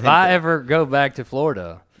thing. If I ever go back to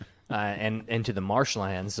Florida and into the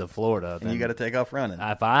marshlands of Florida, then you got to take off running.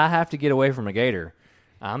 If I have to get away from a gator,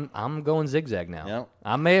 I'm going zigzag now. Yep.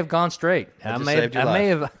 I may have gone straight. I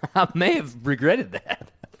may have regretted that.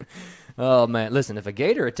 Oh man, listen, if a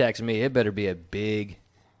gator attacks me, it better be a big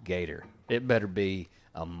gator. It better be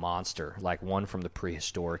a monster, like one from the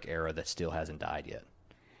prehistoric era that still hasn't died yet.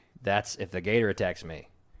 That's if the gator attacks me,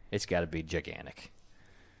 it's got to be gigantic.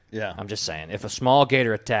 Yeah. I'm just saying, if a small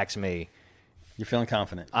gator attacks me, you're feeling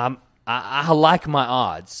confident. I like my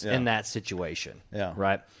odds in that situation. Yeah.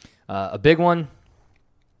 Right? A big one,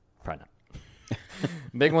 probably not.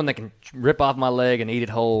 Big one that can rip off my leg and eat it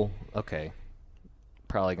whole, okay.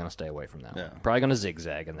 Probably going to stay away from that one. Probably going to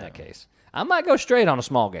zigzag in that case. I might go straight on a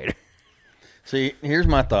small gator. See, here's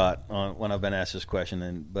my thought on when I've been asked this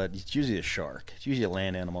question, but it's usually a shark. It's usually a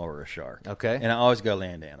land animal or a shark. Okay. And I always go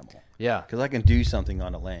land animal. Yeah. Because I can do something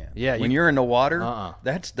on the land. Yeah. When you're in the water,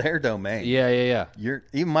 that's their domain. Yeah.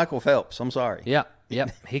 Even Michael Phelps, I'm sorry. Yeah.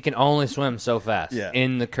 Yep. He can only swim so fast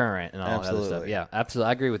in the current and all that other stuff. Yeah, absolutely.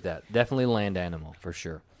 I agree with that. Definitely land animal for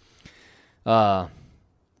sure. All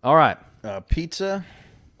right. Pizza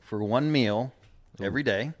for one meal every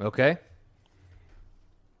day. Okay.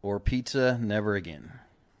 Or pizza never again.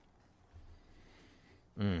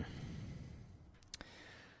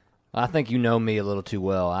 I think you know me a little too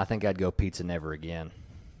well. I think I'd go pizza never again.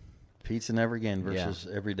 Pizza never again versus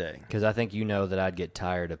every day. Because I think you know that I'd get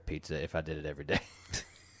tired of pizza if I did it every day.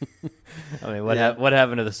 I mean, what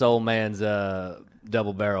happened to the Soul Man's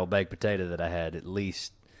double barrel baked potato that I had at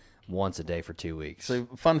least once a day for 2 weeks? So,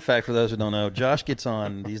 fun fact for those who don't know, Josh gets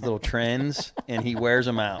on these little trends and he wears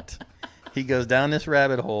them out. He goes down this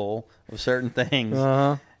rabbit hole of certain things,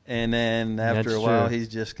 and then after a while, he's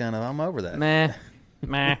just kind of, I'm over that.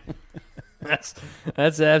 Meh.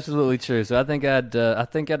 That's absolutely true. So I think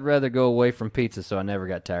I'd rather go away from pizza so I never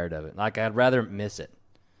got tired of it. Like I'd rather miss it,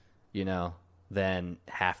 than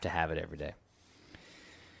have to have it every day.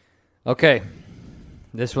 Okay,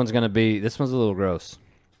 this one's a little gross,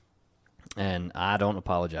 and I don't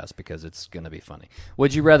apologize because it's gonna be funny.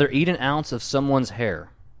 Would you rather eat an ounce of someone's hair,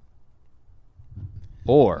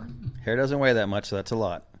 or hair doesn't weigh that much, so that's a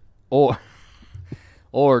lot,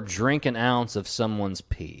 or drink an ounce of someone's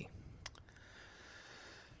pee?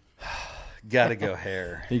 Gotta go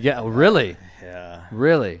hair. Really? Yeah.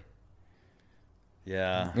 Really?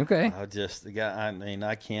 Yeah. Okay.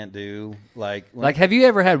 I can't do like. Have you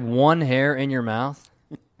ever had one hair in your mouth?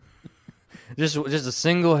 just a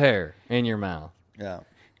single hair in your mouth. Yeah.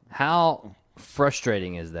 How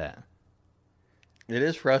frustrating is that? It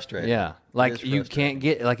is frustrating. Yeah. Like you can't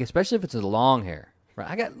get especially if it's a long hair.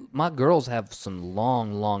 Right. My girls have some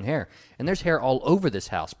long hair, and there's hair all over this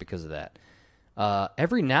house because of that.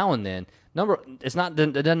 every now and then, it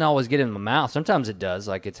doesn't always get in my mouth. Sometimes it does,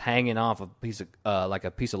 like it's hanging off a piece of like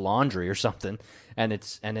a piece of laundry or something, and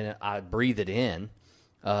then I breathe it in.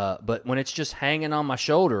 But when it's just hanging on my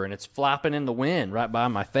shoulder and it's flapping in the wind right by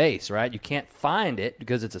my face, right, you can't find it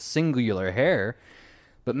because it's a singular hair.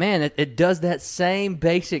 But man, it does that same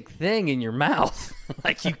basic thing in your mouth.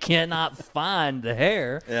 Like you cannot find the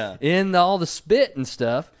hair in all the spit and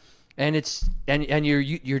stuff, and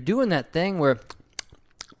you're doing that thing where,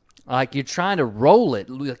 like, you're trying to roll it,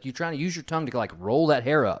 like you're trying to use your tongue to like roll that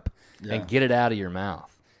hair up and get it out of your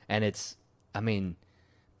mouth, and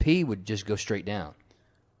pee would just go straight down,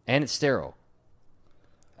 and it's sterile.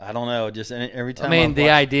 I don't know. Just every time. The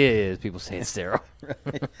idea is people say it's sterile.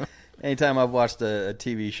 Right. Anytime I've watched a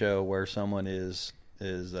TV show where someone is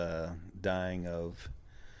dying of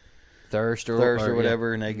thirst or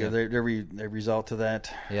whatever, and they result to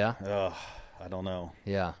that. Yeah. Oh, I don't know.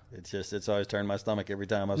 Yeah. It's always turned my stomach every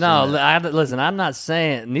time I've seen that. Listen, I'm not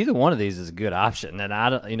saying neither one of these is a good option, and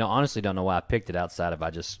I honestly don't know why I picked it outside if I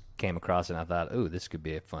just came across it and I thought, ooh, this could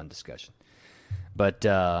be a fun discussion. But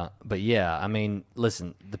yeah,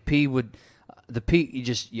 listen, the pee,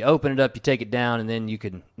 you open it up, you take it down, and then you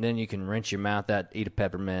can rinse your mouth out, eat a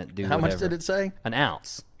peppermint, do How whatever. much did it say? An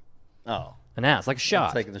ounce. Oh. An ounce, like a shot.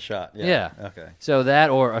 I'm taking the shot. Yeah. Okay. So that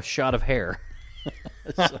or a shot of hair.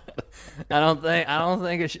 I don't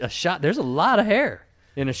think a shot. There's a lot of hair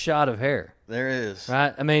in a shot of hair. There is.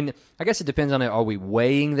 Right. I guess it depends on it. Are we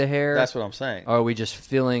weighing the hair? That's what I'm saying. Or are we just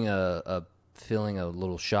filling a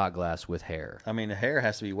little shot glass with hair? The hair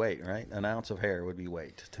has to be weight, right? An ounce of hair would be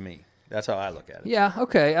weight to me. That's how I look at it. Yeah.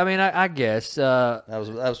 Okay. I guess. That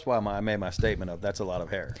was why I made my statement of that's a lot of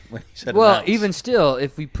hair. When you said well, an ounce. even still,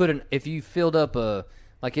 if you filled up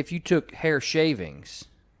if you took hair shavings,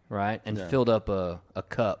 right, and filled up a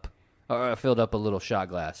cup or filled up a little shot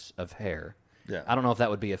glass of hair. Yeah. I don't know if that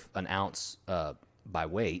would be an ounce by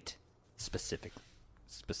weight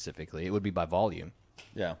specifically. It would be by volume.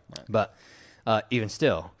 Yeah. Right. But even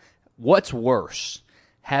still, what's worse,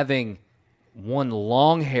 having one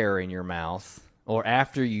long hair in your mouth, or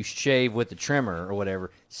after you shave with the trimmer or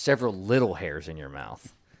whatever, several little hairs in your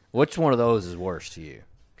mouth? Which one of those is worse to you?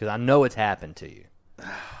 Because I know it's happened to you.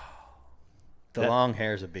 The long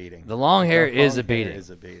hair is a beating. The long hair is a beating.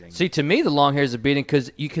 See, to me, the long hair is a beating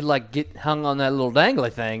because you could get hung on that little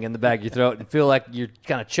dangly thing in the back of your throat and feel like you're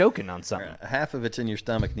kind of choking on something. Right. Half of it's in your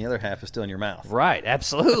stomach, and the other half is still in your mouth. Right,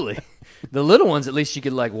 absolutely. The little ones, at least you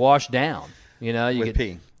could wash down. You with could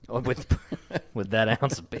pee. With that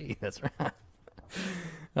ounce of pee. That's right.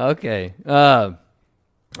 Okay.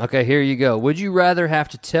 Okay, here you go. Would you rather have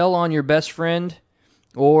to tell on your best friend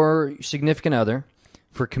or significant other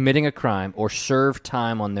for committing a crime or serve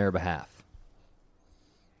time on their behalf?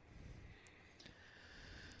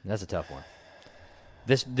 That's a tough one.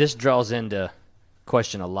 This draws into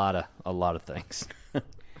question a lot of things.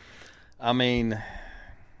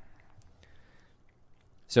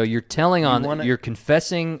 So you're telling on, you're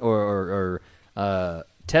confessing or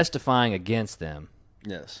testifying against them.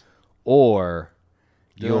 Yes. Or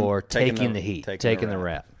you're taking the heat, taking the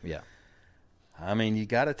rap. Yeah. You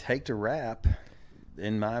got to take the rap,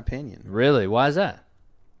 in my opinion. Really? Why is that?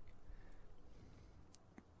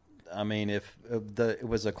 If it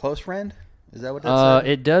was a close friend, is that what that said?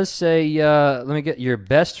 It does say, let me get your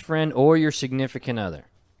best friend or your significant other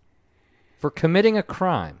for committing a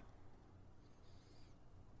crime.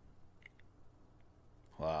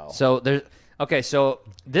 Wow. So there's so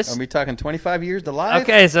this. Are we talking 25 years to life?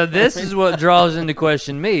 Okay, so this is what draws into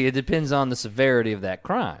question me. It depends on the severity of that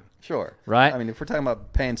crime. Sure. Right? If we're talking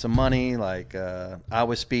about paying some money, I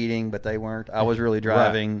was speeding, but they weren't. I was really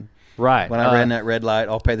driving. Right. When I ran that red light,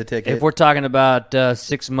 I'll pay the ticket. If we're talking about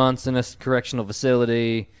 6 months in a correctional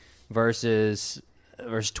facility versus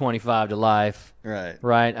 25 to life. Right.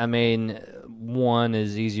 Right? One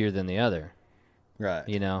is easier than the other. Right.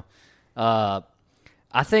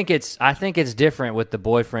 I think it's different with the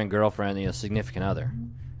boyfriend, girlfriend, significant other.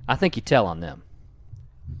 I think you tell on them.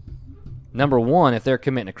 Number one, if they're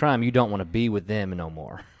committing a crime, you don't want to be with them no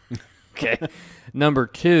more. Okay. Number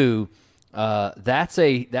two, that's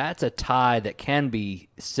a tie that can be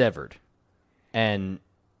severed and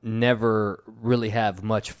never really have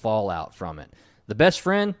much fallout from it. The best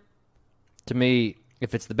friend, to me,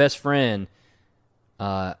 if it's the best friend,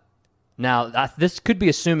 now, this could be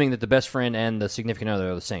assuming that the best friend and the significant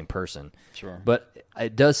other are the same person. Sure. But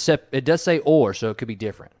it does say or, so it could be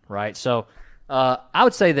different, right? So I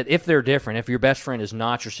would say that if they're different, if your best friend is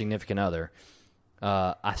not your significant other,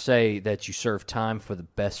 I say that you serve time for the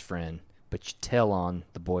best friend, but you tell on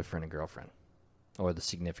the boyfriend and girlfriend or the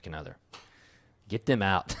significant other. get them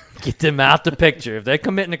out. Get them out the picture. If they're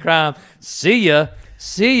committing a crime, see ya,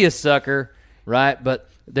 sucker, right? But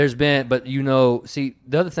see, the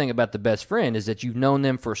other thing about the best friend is that you've known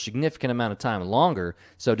them for a significant amount of time longer.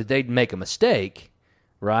 So did they make a mistake,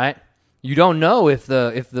 right? You don't know if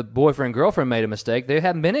the boyfriend girlfriend made a mistake. They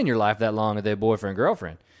haven't been in your life that long, if they're boyfriend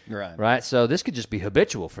girlfriend, right? So this could just be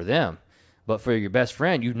habitual for them. But for your best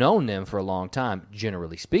friend, you've known them for a long time,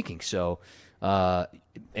 generally speaking. So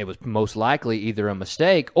it was most likely either a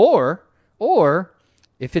mistake or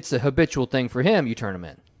if it's a habitual thing for him, you turn him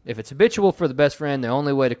in. If it's habitual for the best friend, the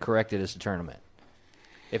only way to correct it is to turn him in.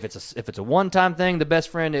 If it's a one-time thing, the best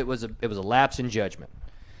friend, it was a lapse in judgment.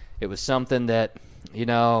 It was something that,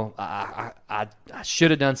 I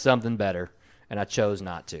should have done something better, and I chose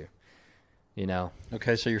not to.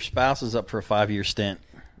 Okay, so your spouse is up for a 5-year stint.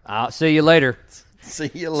 I'll see you later. See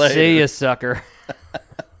you later. See you, sucker.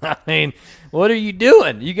 I mean, what are you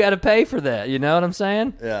doing? You got to pay for that. You know what I'm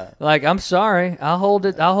saying? Yeah. Like, I'm sorry. I'll hold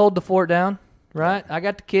the fort down. Right? I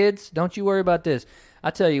got the kids. Don't you worry about this.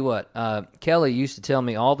 I tell you what, Kelly used to tell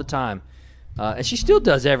me all the time, and she still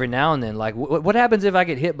does every now and then, like, what happens if I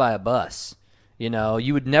get hit by a bus?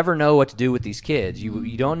 You would never know what to do with these kids.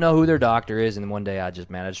 You don't know who their doctor is, and one day I just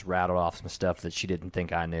rattled off some stuff that she didn't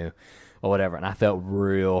think I knew or whatever, and I felt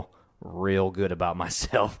real good about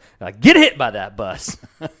myself. Like, get hit by that bus.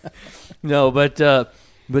 No, but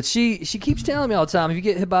she keeps telling me all the time, if you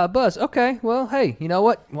get hit by a bus, okay, well, hey, you know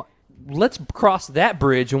what? Let's cross that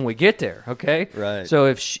bridge when we get there, okay? Right. So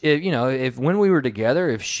if when we were together,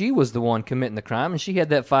 if she was the one committing the crime and she had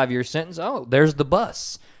that 5-year sentence, there's the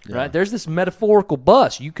bus, right? There's this metaphorical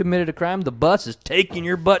bus. You committed a crime, the bus is taking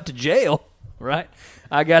your butt to jail, right?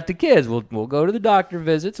 I got the kids. We'll go to the doctor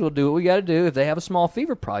visits. We'll do what we got to do. If they have a small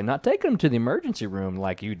fever, probably not taking them to the emergency room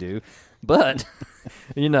like you do, but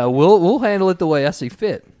we'll handle it the way I see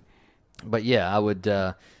fit. But yeah, I would.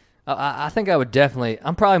 I think I would definitely.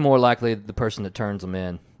 I'm probably more likely the person that turns them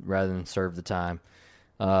in rather than serve the time.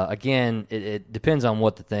 Again, it depends on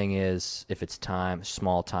what the thing is. If it's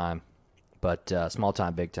small time, but small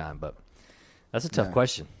time, big time. But that's a tough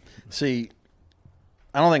question. See,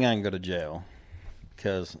 I don't think I can go to jail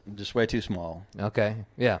because I'm just way too small. Okay,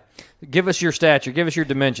 yeah. Give us your stature. Give us your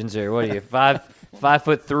dimensions here. What are you?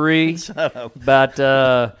 5'3"? Shut up.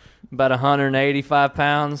 About 185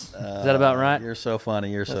 pounds. Is that about right? You're so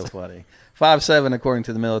funny. 5'7" according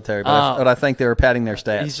to the military, but I think they were padding their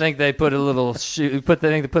stats. You think they put a little shoe? They put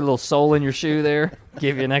a little sole in your shoe there,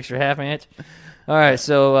 give you an extra half inch. All right,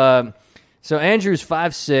 so Andrew's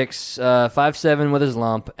 5'6", 5'7" with his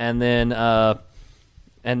lump, and then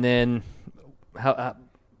how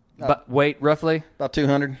weight roughly About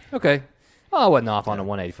 200. Okay. Oh, I wasn't off on a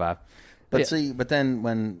 185. But but then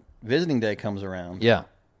when visiting day comes around, yeah,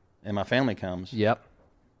 and my family comes, yep,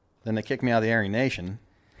 then they kick me out of the Aryan Nation.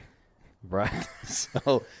 Right.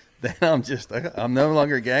 So then I'm no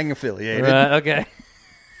longer gang affiliated. Right, okay.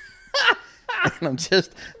 And I'm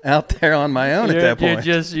just out there on my own at that point.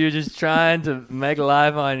 You're just trying to make a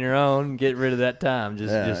life on your own, get rid of that time.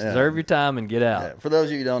 Just serve your time and get out. Yeah. For those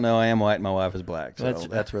of you who don't know, I am white and my wife is black. So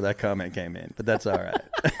that's where that comment came in. But that's all right.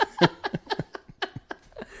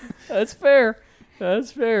 That's fair.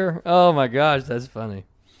 Oh my gosh, that's funny.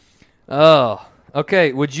 Oh,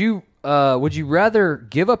 okay. Would you rather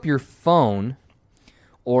give up your phone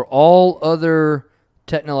or all other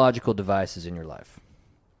technological devices in your life?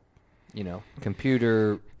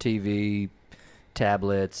 Computer, TV,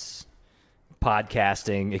 tablets,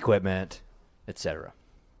 podcasting equipment, etc.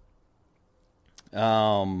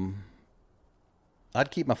 I'd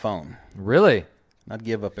keep my phone. Really? I'd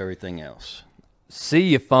give up everything else. See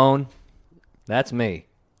you, phone. That's me.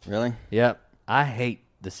 Really? Yep. I hate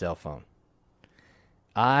the cell phone.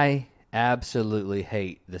 I absolutely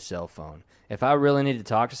hate the cell phone. If I really need to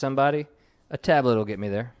talk to somebody, a tablet will get me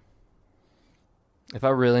there. If I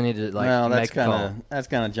really need to make a call. That's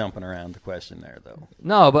kind of jumping around the question there, though.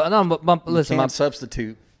 No, but listen. You can't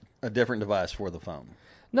substitute a different device for the phone.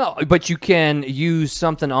 No, but you can use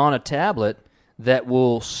something on a tablet that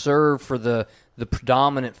will serve for the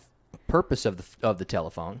predominant purpose of the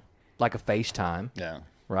telephone, like a FaceTime. Yeah.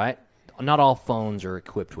 Right? Not all phones are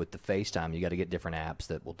equipped with the FaceTime. You got to get different apps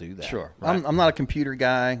that will do that. Sure. Right? I'm not a computer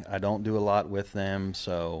guy. I don't do a lot with them,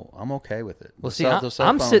 so I'm okay with it. Well, see,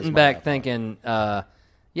 I'm sitting back thinking, I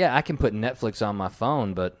can put Netflix on my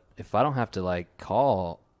phone, but if I don't have to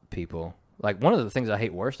call people, one of the things I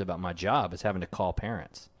hate worst about my job is having to call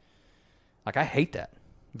parents. I hate that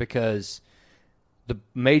because the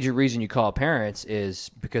major reason you call parents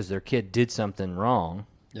is because their kid did something wrong.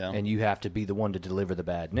 Yeah. And you have to be the one to deliver the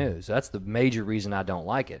bad news. That's the major reason I don't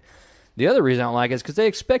like it. The other reason I don't like it is because they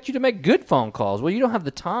expect you to make good phone calls. Well, you don't have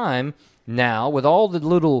the time now with all the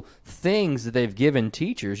little things that they've given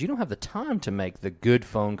teachers. You don't have the time to make the good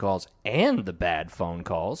phone calls and the bad phone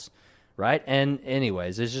calls, right? And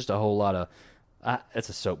anyways, there's just a whole lot of it's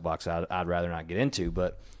a soapbox I'd rather not get into,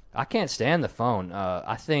 but I can't stand the phone.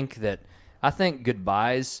 I think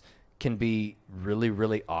goodbyes can be really,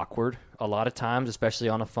 really awkward a lot of times, especially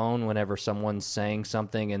on a phone whenever someone's saying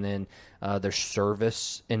something and then there's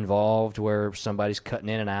service involved where somebody's cutting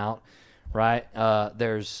in and out, right?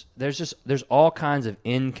 There's all kinds of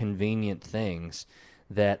inconvenient things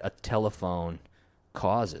that a telephone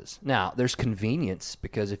causes. Now, there's convenience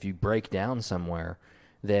because if you break down somewhere,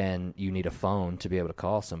 then you need a phone to be able to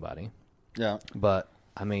call somebody. Yeah. But,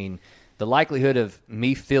 I mean, the likelihood of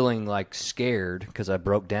me feeling like scared because I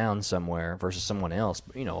broke down somewhere versus someone else,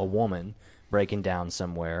 a woman breaking down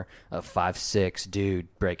somewhere, a 5'6" dude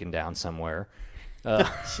breaking down somewhere,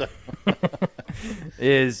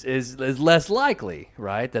 is less likely,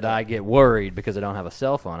 right? That I get worried because I don't have a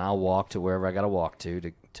cell phone. I'll walk to wherever I got to walk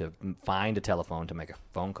to find a telephone to make a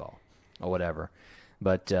phone call or whatever.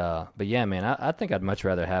 But yeah, man, I think I'd much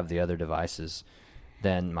rather have the other devices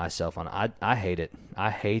than my cell phone. I hate it. I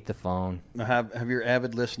hate the phone. Now, have your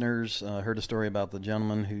avid listeners heard a story about the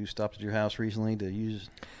gentleman who stopped at your house recently to use?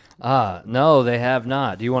 No, they have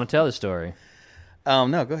not. Do you want to tell the story?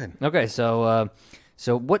 No, go ahead. Okay, so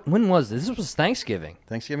when was this? This was Thanksgiving.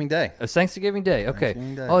 Thanksgiving Day. It was Thanksgiving Day. Okay.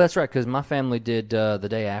 Thanksgiving Day. Oh, that's right, because my family did the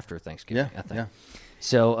day after Thanksgiving. Yeah, I think. yeah.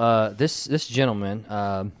 So this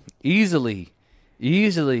gentleman, easily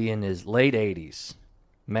in his late 80s,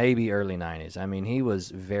 maybe early 90s. I mean, he was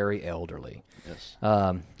very elderly. Yes.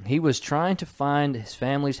 He was trying to find his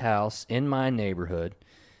family's house in my neighborhood,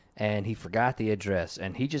 and he forgot the address.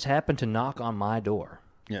 And he just happened to knock on my door.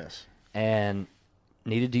 Yes. And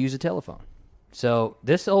needed to use a telephone. So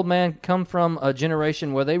this old man come from a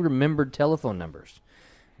generation where they remembered telephone numbers.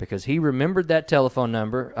 Because he remembered that telephone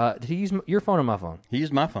number. Did he use your phone or my phone? He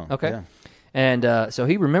used my phone. Okay. Yeah. And so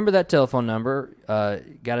he remembered that telephone number,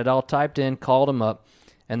 got it all typed in, called him up,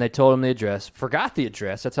 and they told him the address. Forgot the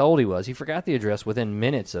address. That's how old he was. He forgot the address within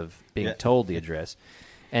minutes of being told the address.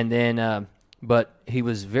 And then, but he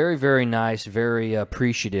was very, very nice, very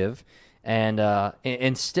appreciative. And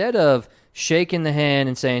instead of shaking the hand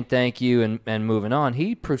and saying thank you and moving on,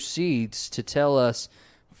 he proceeds to tell us,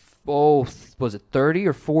 was it 30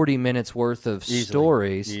 or 40 minutes worth of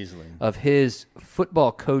stories of his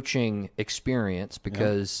football coaching experience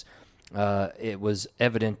because it was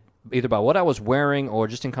evident either by what I was wearing or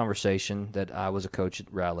just in conversation that I was a coach at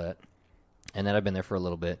Rowlett and that I've been there for a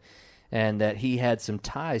little bit and that he had some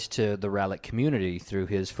ties to the Rowlett community through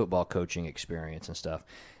his football coaching experience and stuff.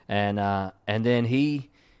 And then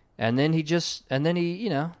he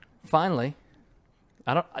finally,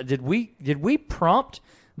 did we prompt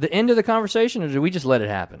the end of the conversation, or did we just let it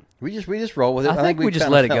happen? We just roll with it. I think we just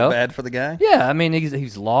kinda let it felt go. Bad for the guy. Yeah, I mean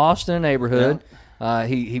he's lost in a neighborhood. Yeah.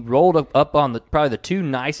 He rolled up on probably the two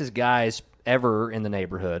nicest guys ever in the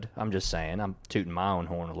neighborhood. I'm just saying. I'm tooting my own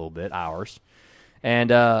horn a little bit. Ours.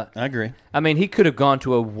 And I agree. I mean, he could have gone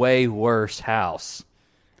to a way worse house.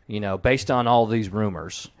 Based on all these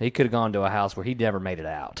rumors, he could have gone to a house where he never made it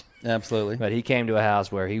out. Absolutely. But he came to a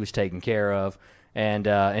house where he was taken care of, and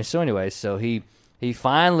so anyways, so he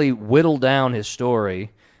finally whittled down his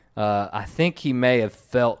story. I think he may have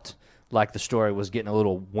felt like the story was getting a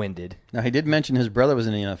little winded. Now, he did mention his brother was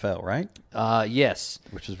in the NFL, right? Yes.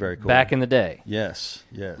 Which is very cool. Back in the day. Yes.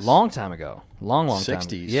 Long time ago. Long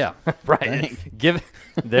 60s. Yeah, right.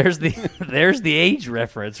 There's the age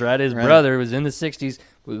reference, right? His brother was in the 60s,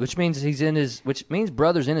 which means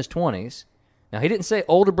brother's in his 20s. Now, he didn't say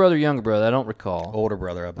older brother, younger brother. I don't recall. Older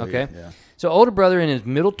brother, I believe. Okay. Yeah. So, older brother in his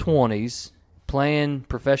middle 20s, playing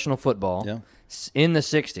professional football in the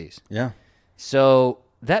 60s. Yeah. So,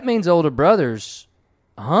 that means older brother's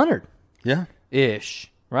 100. Yeah. Ish.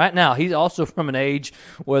 Right now, he's also from an age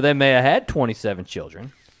where they may have had 27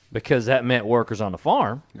 children because that meant workers on the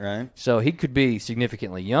farm. Right. So, he could be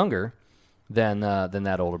significantly younger than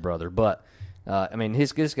that older brother. But, I mean,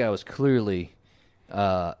 this guy was clearly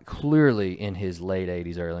in his late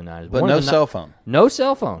 80s, early 90s. But no cell phone. No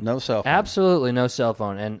cell phone. No cell phone. Absolutely no cell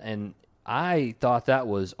phone. And I thought that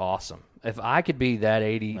was awesome. If I could be that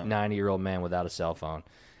 80, 90-year-old man without a cell phone,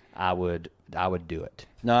 I would do it.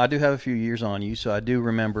 No, I do have a few years on you, so I do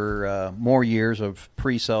remember more years of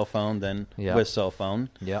pre-cell phone than with cell phone.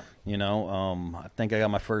 Yep. I think I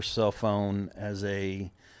got my first cell phone as a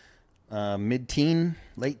mid-teen,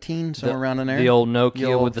 late-teen, somewhere around in there. The old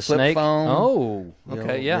Nokia with the flip snake? phone. Oh,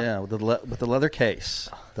 okay, yeah. Yeah, with the leather case.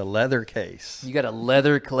 The leather case. You got a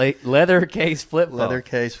leather case flip phone. Leather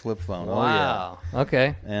case flip phone. Wow. Oh, yeah.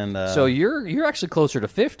 Okay. And so you're actually closer to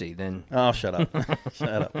 50 than. Oh, shut up. Shut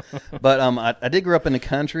up. But I did grow up in the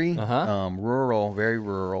country, Uh-huh. rural, very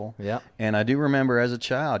rural. Yeah. And I do remember as a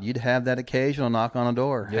child, you'd have that occasional knock on a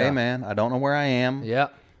door. Yeah. Hey, man, I don't know where I am. Yeah.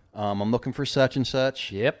 I'm looking for such and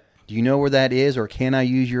such. Yep. Do you know where that is, or can I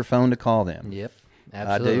use your phone to call them? Yep.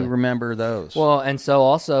 Absolutely. I do remember those. Well, and so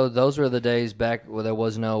also those were the days back where there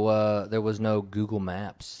was no Google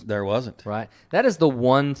Maps. There wasn't. Right. That is the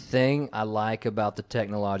one thing I like about the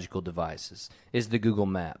technological devices is the Google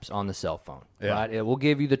Maps on the cell phone. Yeah. Right. It will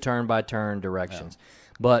give you the turn-by-turn directions. Yeah.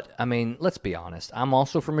 But I mean, let's be honest. I'm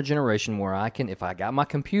also from a generation where I can, if I got my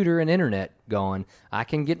computer and internet going, I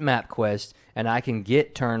can get MapQuest and I can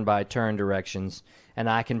get turn-by-turn directions. And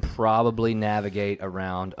I can probably navigate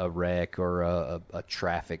around a wreck or a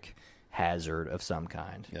traffic hazard of some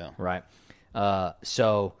kind. Yeah. Right.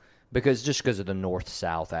 So because of the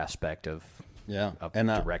north-south aspect of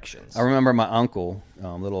directions. I remember my uncle,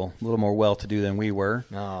 a little more well-to-do than we were,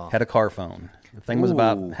 had a car phone. The thing was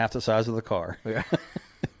about half the size of the car. Yeah.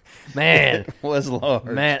 Man, it was large.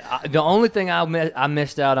 Man, the only thing I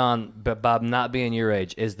missed out on by not being your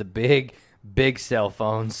age is the big cell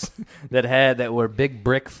phones that were big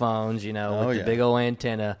brick phones, with the big old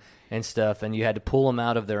antenna and stuff, and you had to pull them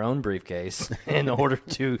out of their own briefcase in order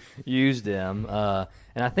to use them.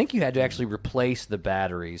 And I think you had to actually replace the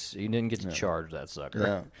batteries. You didn't get to charge that sucker.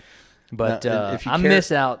 Yeah. But I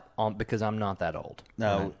miss out on because I'm not that old.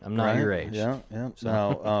 No, right? I'm not your age. Yeah, yeah.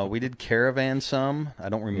 So. No, we did caravan some. I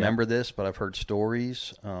don't remember this, but I've heard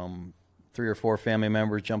stories. 3 or 4 family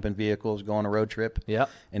members jump in vehicles, go on a road trip. Yep.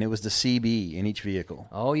 And it was the CB in each vehicle.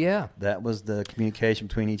 Oh yeah. That was the communication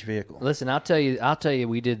between each vehicle. Listen, I'll tell you,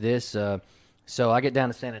 we did this. So I get down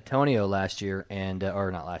to San Antonio last year, and or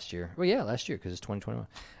not last year. Well, yeah, last year because it's 2021.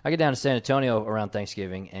 I get down to San Antonio around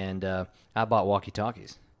Thanksgiving, and I bought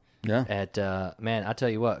walkie-talkies. Yeah. Man, I tell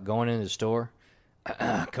you what, going into the store,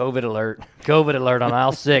 COVID alert on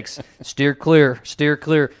aisle 6. Steer clear.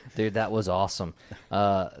 Dude, that was awesome.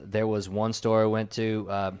 There was one store I went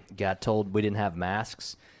to, got told we didn't have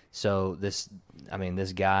masks. So this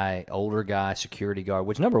guy, older guy, security guard,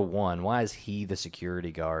 which number one, why is he the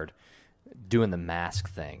security guard doing the mask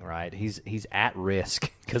thing, right? He's at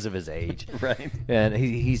risk because of his age. Right. And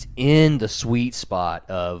he's in the sweet spot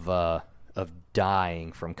of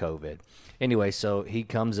dying from COVID. Anyway, so he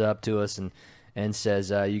comes up to us and says,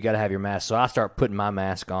 "You got to have your mask." So I start putting my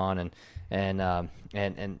mask on, and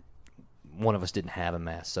one of us didn't have a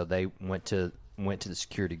mask, so they went to the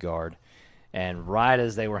security guard, and right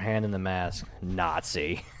as they were handing the mask,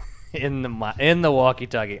 Nazi, in the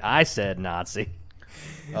walkie-talkie, I said Nazi.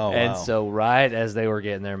 Oh, and wow. so right as they were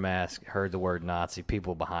getting their mask, heard the word Nazi,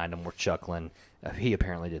 people behind them were chuckling. He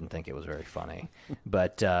apparently didn't think it was very funny,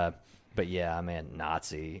 but yeah, I mean,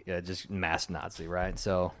 Nazi, just mass Nazi, right?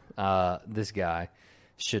 So this guy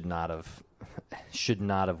should not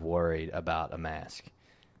have worried about a mask.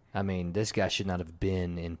 I mean, this guy should not have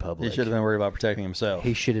been in public. He should have been worried about protecting himself.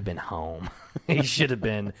 He should have been home. He should have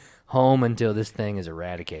been home until this thing is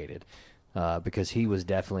eradicated, because he was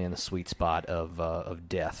definitely in the sweet spot of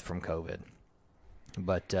death from COVID.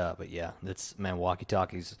 But yeah,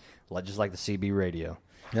 walkie-talkies, just like the CB radio.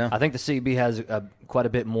 Yeah. I think the CB has quite a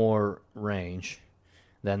bit more range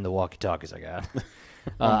than the walkie-talkies I got.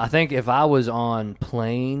 I think if I was on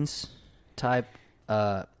plains type,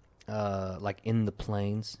 like in the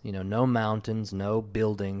plains, no mountains, no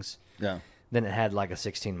buildings, then it had like a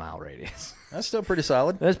 16-mile radius. That's still pretty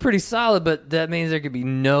solid. That's pretty solid, but that means there could be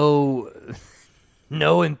no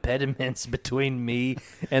impediments between me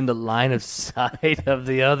and the line of sight of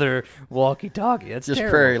the other walkie-talkie. That's just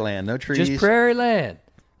terrible. prairie land, no trees. Just prairie land.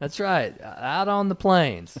 That's right. Out on the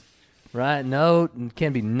plains. Right? No,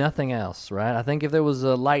 can be nothing else, right? I think if there was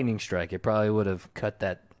a lightning strike, it probably would have cut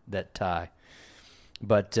that tie.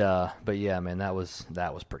 But yeah, man, that was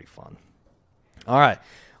pretty fun. All right.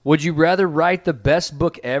 Would you rather write the best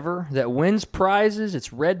book ever that wins prizes,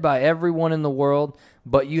 it's read by everyone in the world,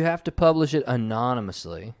 but you have to publish it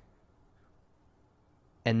anonymously,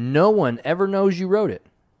 and no one ever knows you wrote it?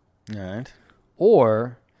 All right.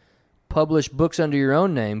 Or publish books under your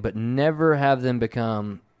own name, but never have them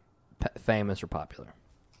become famous or popular?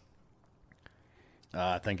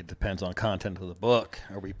 I think it depends on content of the book.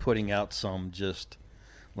 Are we putting out some just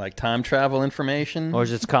like time travel information? Or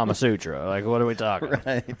is it Kama Sutra? Like, what are we talking?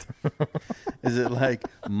 Right. Is it like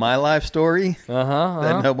my life story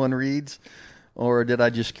that no one reads? Or did I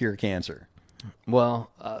just cure cancer?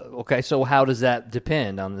 Well, okay. So how does that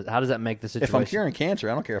depend on? How does that make the situation? If I'm curing cancer,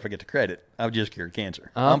 I don't care if I get the credit. I've just cured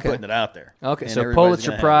cancer. Okay. I'm putting it out there. Okay, And so everybody's Pulitzer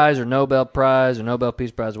gonna have Prize or Nobel Prize or Nobel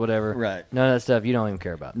Peace Prize, whatever. Right. None of that stuff you don't even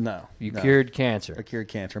care about. No, You no. cured it. cancer. I cured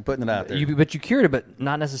cancer. I'm putting it out there. But you cured it, but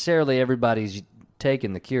not necessarily everybody's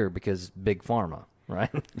taking the cure because Big Pharma,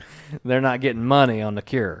 right? They're not getting money on the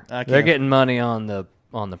cure. They're getting money on the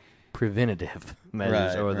preventative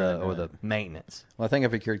measures or the maintenance. Well, I think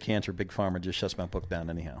if I cured cancer, Big Pharma just shuts my book down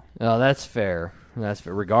anyhow. Oh, that's fair. That's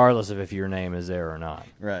fair, regardless of if your name is there or not.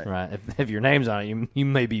 Right. Right. If your name's on it, you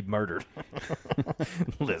may be murdered.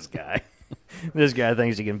 This guy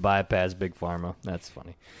thinks he can bypass Big Pharma. That's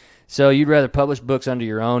funny. So you'd rather publish books under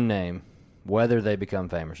your own name, whether they become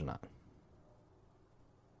famous or not.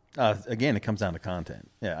 Again, it comes down to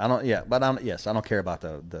content. Yeah, I don't. Yeah, but I don't care about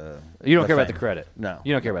the. You don't the care about fame. the credit. No,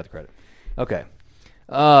 You don't care about the credit. Okay.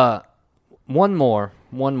 One more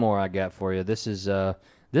I got for you. This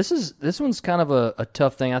one's kind of a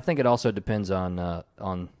tough thing. I think it also depends on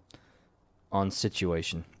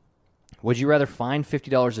situation. Would you rather find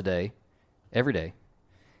 $50 a day, every day,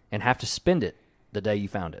 and have to spend it the day you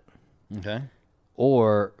found it, Okay.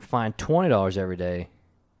 or find $20 every day,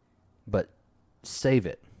 but save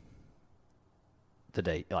it the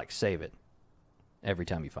day, like save it every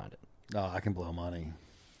time you find it? Oh, I can blow money.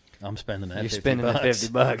 I'm spending that. You're $50. spending the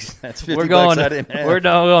 $50. That's $50 We're going. I didn't have. We're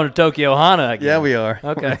going to Tokyo Hana again. Yeah, we are.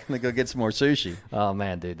 Okay. We're gonna go get some more sushi. Oh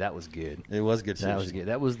man, dude, that was good. It was good sushi. That was good.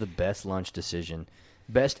 That was the best lunch decision,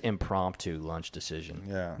 best impromptu lunch decision.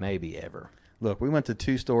 Yeah. maybe ever. Look, we went to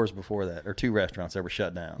 2 stores before that, or 2 restaurants that were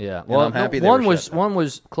shut down. Yeah. And Well, I'm happy they one were was shut down. one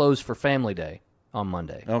was closed for Family Day on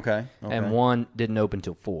Monday, Okay. and one didn't open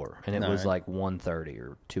till 4, and it All was right. like 1:30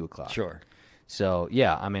 or 2 o'clock. Sure. So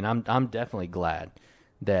yeah, I mean, I'm definitely glad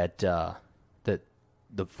that that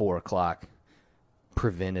the 4 o'clock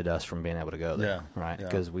prevented us from being able to go there. Yeah, Right, yeah.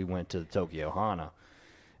 because we went to the Tokyo Hana.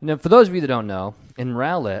 Now, for those of you that don't know, in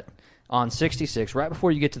Rowlett on 66, right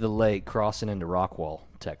before you get to the lake, crossing into Rockwall,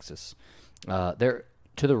 Texas, there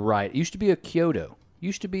to the right, it used to be a Kyoto.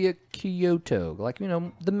 Like,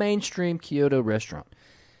 the mainstream Kyoto restaurant.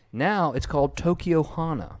 Now it's called Tokyo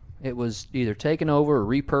Hana. It was either taken over or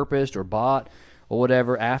repurposed or bought or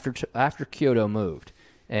whatever after Kyoto moved.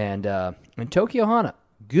 And Tokyo Hana,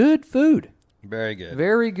 good food. Very good.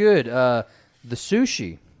 Very good. The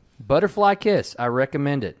sushi, Butterfly Kiss, I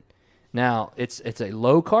recommend it. Now, it's a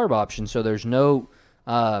low carb option, so there's no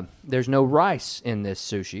rice in this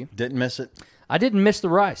sushi. Didn't miss it. I didn't miss the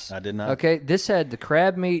rice. I did not. Okay, this had the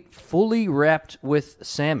crab meat fully wrapped with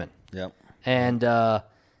salmon. Yep. And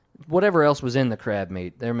whatever else was in the crab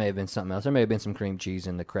meat, there may have been something else. There may have been some cream cheese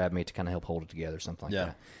in the crab meat to kind of help hold it together, something like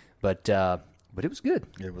Yeah. that. But it was good.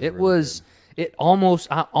 It was really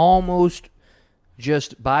I almost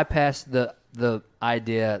just bypassed the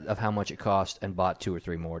idea of how much it cost and bought 2 or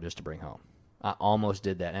 3 more just to bring home. I almost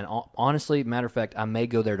did that. And honestly, matter of fact, I may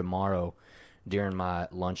go there tomorrow during my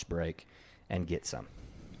lunch break and get some.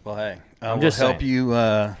 Well, hey, I I'm will just help saying. you.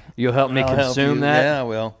 You'll help me I'll help consume you. that? Yeah, I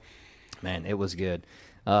will. Man, it was good.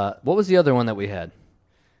 What was the other one that we had?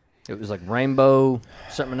 It was like Rainbow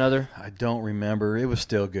something or another. I don't remember. It was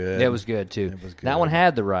still good. It was good, too. It was good. That one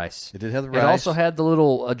had the rice. It did have the It rice. also had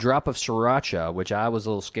a drop of sriracha, which I was a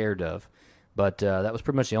little scared of. But that was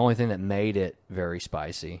pretty much the only thing that made it very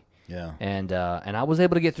spicy. Yeah. And I was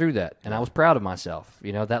able to get through that, and I was proud of myself.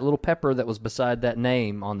 That little pepper that was beside that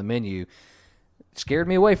name on the menu scared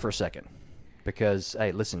me away for a second. Because,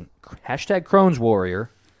 hey, listen, hashtag Crohn's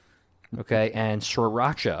Warrior, okay, and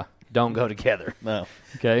sriracha don't go together. No.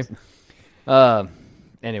 Okay.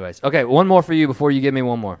 Anyways, okay, one more for you before you give me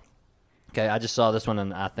one more. Okay, I just saw this one,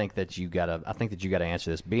 and I think that you gotta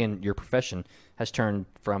answer this. Being your profession has turned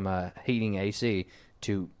from heating AC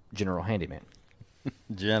to general handyman.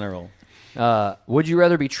 General. Would you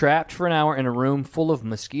rather be trapped for an hour in a room full of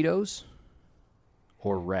mosquitoes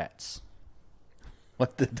or rats?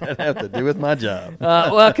 What did that have to do with my job?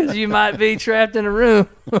 Well, because you might be trapped in a room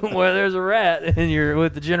where there's a rat and you're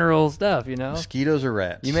with the general stuff, Mosquitoes or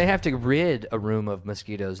rats? You may have to rid a room of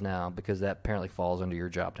mosquitoes now because that apparently falls under your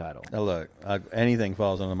job title. Now look, anything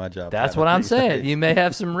falls under my job. That's title what I'm these saying. days. You may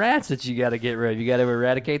have some rats that you got to get rid of. You got to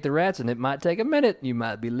eradicate the rats, and it might take a minute. You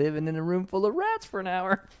might be living in a room full of rats for an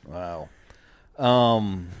hour. Wow.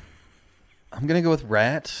 I'm gonna go with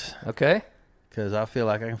rats Okay. because I feel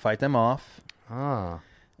like I can fight them off. Ah.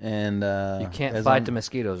 And You can't as fight I'm- the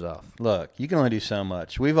mosquitoes off. Look, you can only do so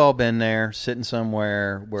much. We've all been there, sitting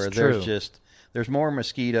somewhere where It's there's true. there's more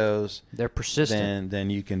mosquitoes They're persistent. than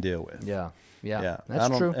you can deal with. Yeah. I That's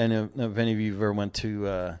don't, true. And if any of you ever went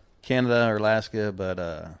to Canada or Alaska, but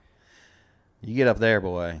you get up there,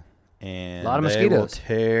 boy, And a lot of they will mosquitoes.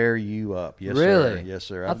 tear you up. Yes, Really? sir. Yes,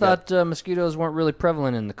 sir. I thought mosquitoes weren't really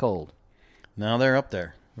prevalent in the cold. No, they're up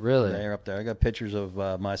there. Really? They're up there. I got pictures of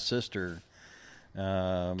my sister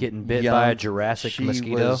getting bit by a Jurassic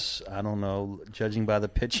mosquito. I don't know. Judging by the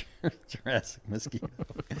picture, Jurassic mosquito.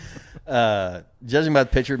 Judging by the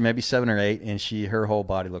picture, maybe 7 or 8, and her whole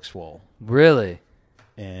body looks swole. Really?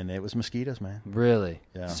 And it was mosquitoes, man. Really?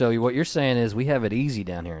 Yeah. So what you're saying is we have it easy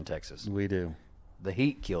down here in Texas. We do. The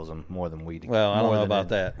heat kills them more than we do. Well, I don't know about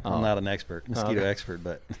that. that. I'm not an expert, mosquito expert,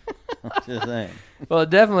 but I'm just saying. Well,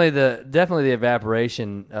 definitely the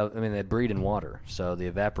evaporation of, they breed in water, so the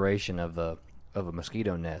evaporation of a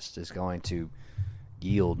mosquito nest is going to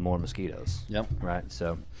yield more mosquitoes. Yep. Right.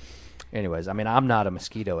 So, anyways, I'm not a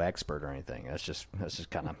mosquito expert or anything. That's just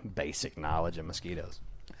kind of basic knowledge of mosquitoes.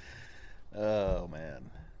 Oh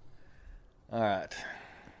man. All right.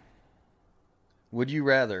 Would you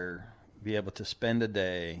rather be able to spend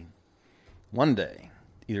one day,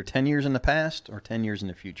 either 10 years in the past or 10 years in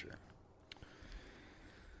the future?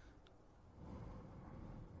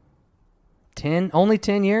 10? Only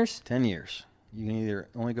 10 years? 10 years. You can either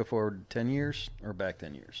only go forward 10 years or back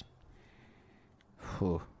 10 years.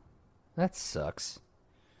 Whew. That sucks.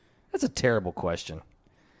 That's a terrible question.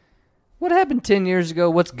 What happened 10 years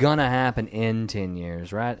ago? What's gonna happen in 10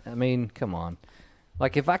 years, right? Come on.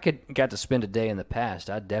 Like, if I got to spend a day in the past,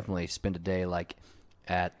 I'd definitely spend a day, like,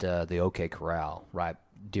 at the OK Corral, right,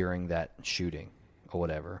 during that shooting or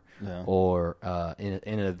whatever. Yeah. Or in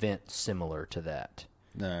an event similar to that.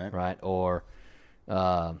 All right. Right? Or,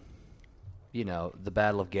 the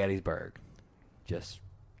Battle of Gettysburg. Just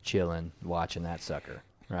chilling, watching that sucker.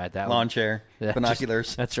 Right? Lawn chair,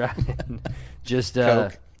 binoculars. That's right. Just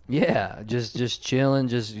Coke. Yeah, just chilling.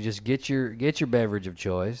 Just get your beverage of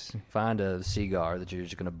choice. Find a cigar that you're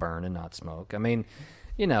just going to burn and not smoke.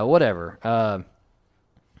 Whatever.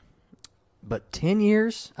 But 10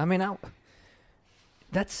 years.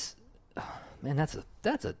 That's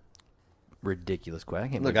a ridiculous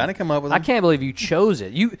question. Look, I didn't come up with. I can't believe you chose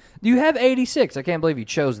it. You have 86. I can't believe you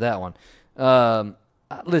chose that one.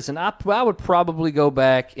 Listen, I would probably go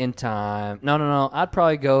back in time. No. I'd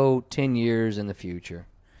probably go 10 years in the future.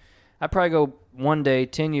 I'd probably go one day,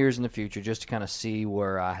 10 years in the future, just to kind of see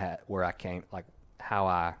where I came, like how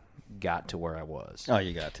I got to where I was. Oh,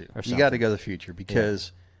 you got to. You got to go to the future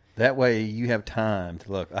because that way you have time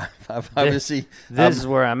to look. I've obviously. This is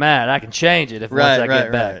where I'm at. I can change it once I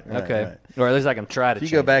get back. Right, okay. Right. Or at least I can try to change it.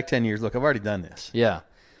 If you go back 10 years, look, I've already done this. Yeah.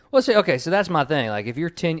 Well, so that's my thing. Like, if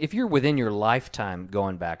you're within your lifetime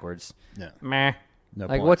going backwards, meh. No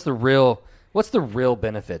like, point. what's the real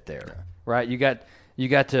benefit there, right? You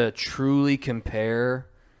got to truly compare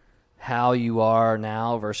how you are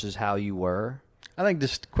now versus how you were. I think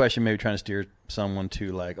this question may be trying to steer someone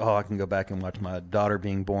to like, oh, I can go back and watch my daughter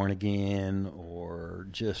being born again, or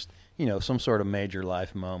just some sort of major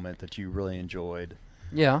life moment that you really enjoyed.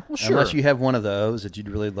 Yeah, well, sure. Unless you have one of those that you'd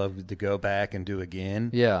really love to go back and do again.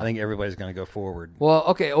 Yeah. I think everybody's going to go forward. Well,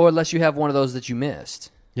 okay, or unless you have one of those that you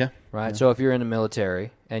missed. Yeah. Right? Yeah. So if you're in the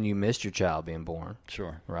military and you missed your child being born.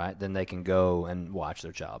 Sure. Right? Then they can go and watch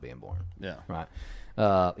their child being born. Yeah. Right.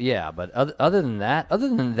 But other than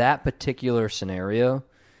that particular scenario,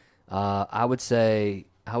 I would say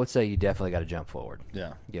you definitely got to jump forward.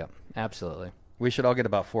 Yeah. Yeah, absolutely. We should all get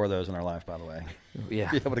about 4 of those in our life, by the way. Yeah.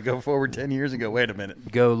 Be able to go forward 10 years and go, wait a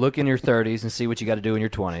minute. Go look in your 30s and see what you got to do in your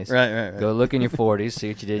 20s. Right. Go look in your 40s, see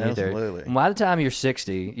what you did in your 30s. Absolutely. By the time you're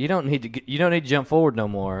 60, you don't need to jump forward no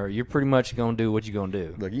more. You're pretty much going to do what you're going to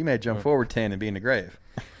do. Look, you may jump forward 10 and be in the grave.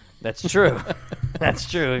 That's true. That's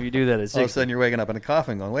true if you do that at 60. All of a sudden you're waking up in a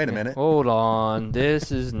coffin going, wait a minute. Hold on.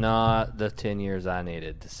 This is not the 10 years I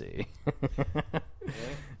needed to see.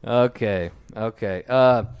 Okay.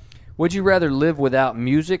 Would you rather live without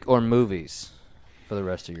music or movies for the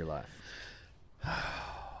rest of your life?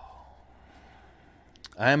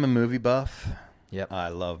 I am a movie buff. Yep. I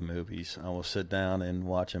love movies. I will sit down and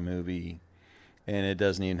watch a movie, and it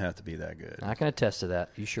doesn't even have to be that good. I can attest to that.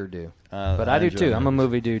 You sure do. But I do enjoy too. I'm a movies.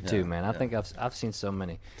 movie dude too, Yeah, man. I yeah. think I've seen so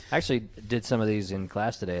many. I actually did some of these in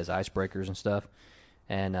class today as icebreakers and stuff,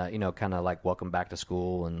 and kind of like welcome back to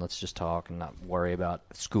school and let's just talk and not worry about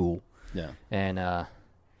school. Yeah.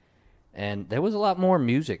 And there was a lot more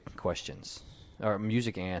music questions or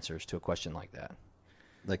music answers to a question like that.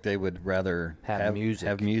 Like they would rather Have music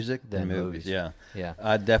than than movies. movies. Yeah. Yeah.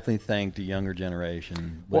 I definitely think the younger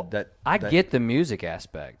generation. Well, I get the music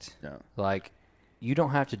aspect. Yeah. Like, you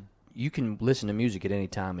don't have to. You can listen to music at any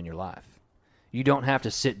time in your life. You don't have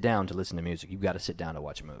to sit down to listen to music. You've got to sit down to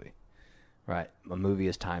watch a movie. Right? A movie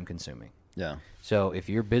is time consuming. Yeah. So if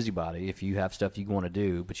you're a busybody, if you have stuff you want to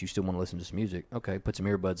do, but you still want to listen to some music, okay, put some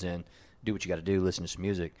earbuds in, do what you got to do, listen to some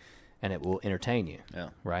music, and it will entertain you. Yeah.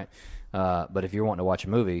 Right. But if you're wanting to watch a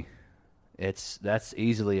movie, that's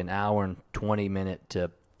easily an hour and 20-minute to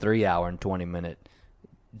 3 hour and 20-minute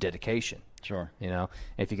dedication. Sure. You know,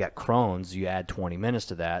 if you got Crohn's, you add 20 minutes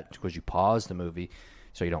to that because you pause the movie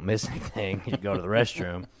so you don't miss anything. You go to the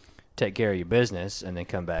restroom, take care of your business, and then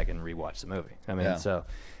come back and rewatch the movie. I mean, so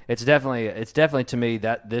it's definitely to me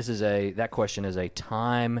that that question is a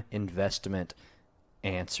time investment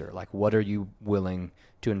answer. Like, what are you willing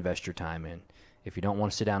to invest your time in? If you don't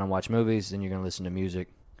want to sit down and watch movies, then you're going to listen to music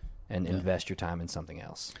and invest your time in something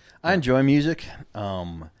else. I enjoy music,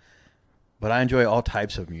 but I enjoy all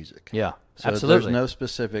types of music. Yeah, so absolutely. There's no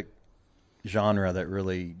specific genre that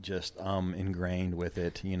really just ingrained with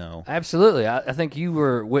it, you know. Absolutely. I think you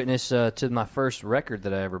were witness to my first record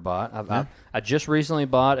that I ever bought. I just recently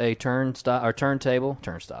bought a turntable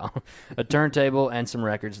and some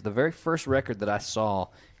records. The very first record that I saw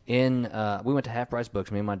we went to Half Price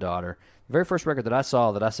Books, me and my daughter. The very first record that I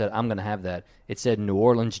saw that I said, I'm going to have that, it said New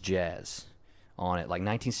Orleans Jazz on it, like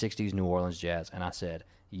 1960s New Orleans Jazz. And I said,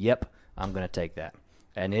 yep, I'm going to take that.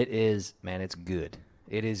 And it is, man, it's good.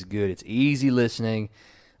 It is good. It's easy listening.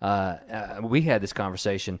 We had this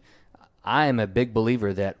conversation. I am a big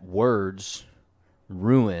believer that words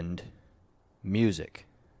ruined music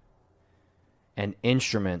and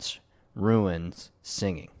instruments ruins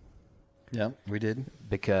singing. Yeah, we did.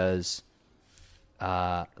 Because,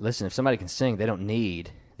 listen, if somebody can sing, they don't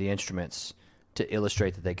need the instruments to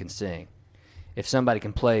illustrate that they can sing. If somebody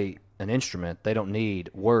can play an instrument, they don't need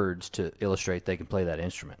words to illustrate they can play that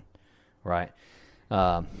instrument, right?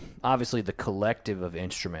 Obviously, the collective of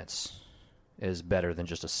instruments is better than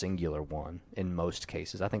just a singular one in most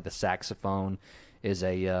cases. I think the saxophone is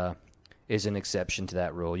an exception to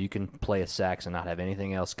that rule. You can play a sax and not have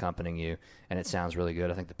anything else accompanying you, and it sounds really good.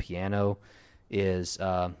 I think the piano is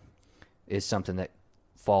something that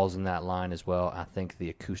falls in that line as well. I think the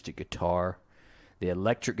acoustic guitar, the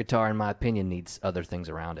electric guitar, in my opinion, needs other things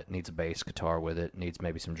around it. It needs a bass guitar with it. It needs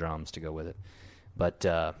maybe some drums to go with it. But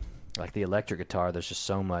like the electric guitar, there's just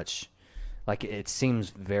so much. Like it seems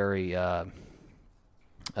very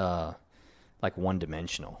like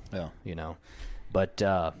one-dimensional. Yeah. You know. But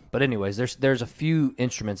anyways, there's a few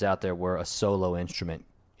instruments out there where a solo instrument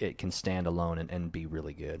it can stand alone and be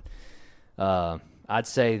really good. I'd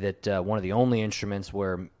say that one of the only instruments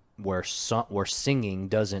where singing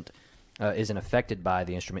isn't affected by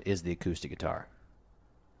the instrument is the acoustic guitar.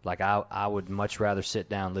 Like I would much rather sit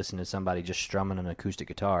down listen to somebody just strumming an acoustic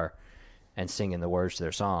guitar and singing the words to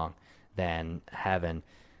their song than having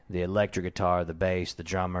the electric guitar, the bass, the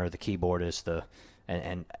drummer, the keyboardist,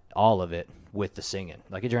 and all of it with the singing.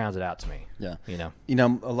 Like it drowns it out to me. Yeah. You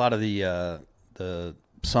know, a lot of the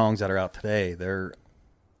songs that are out today, the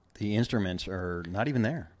instruments are not even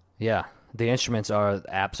there. Yeah. The instruments are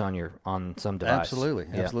apps on some device. Absolutely.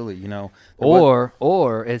 Yeah. Absolutely. You know,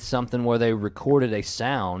 or it's something where they recorded a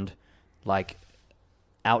sound like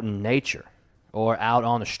out in nature or out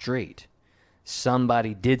on the street.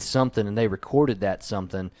 Somebody did something and they recorded that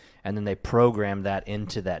something and then they programmed that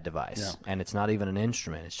into that device. Yeah. And it's not even an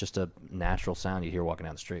instrument. It's just a natural sound you hear walking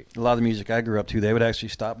down the street. a lot of the music I grew up to, they would actually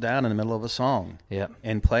stop down in the middle of a song Yep.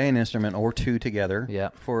 and play an instrument or two together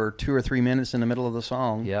Yep. for 2 or 3 minutes in the middle of the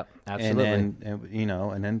song. Yep, absolutely.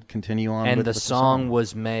 And then continue on. And with the the song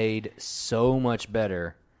was made so much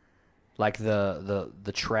better. Like the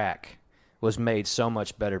track was made so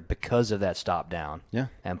much better because of that stop down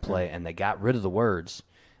and play. And they got rid of the words.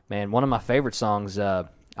 Man, one of my favorite songs, I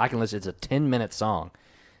can listen, it's a 10-minute song.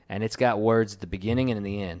 And it's got words at the beginning and in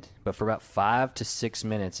the end. But for about 5 to 6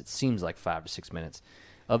 minutes, it seems like 5 to 6 minutes,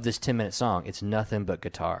 of this 10-minute song, it's nothing but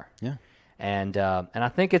guitar. Yeah. And I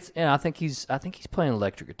think I think he's playing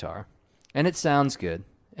electric guitar. And it sounds good.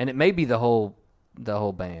 And it may be the whole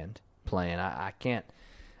band playing.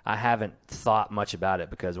 I haven't thought much about it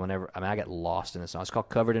because I get lost in the song. It's called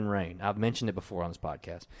Covered in Rain. I've mentioned it before on this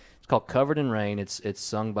podcast. It's called Covered in Rain. It's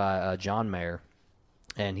sung by John Mayer,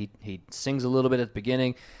 and he sings a little bit at the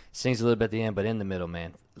beginning, sings a little bit at the end, but in the middle,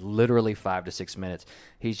 man, literally 5 to 6 minutes,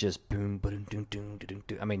 he's just boom, boom, doom, doom, doom,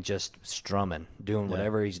 doom. I mean, just strumming, doing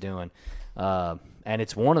whatever he's doing. And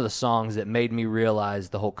it's one of the songs that made me realize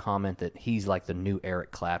the whole comment that he's like the new Eric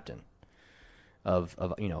Clapton of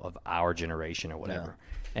our generation or whatever.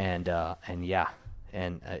 Yeah.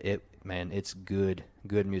 It's good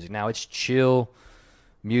music. Now it's chill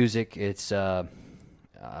music. It's I'm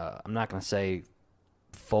not gonna say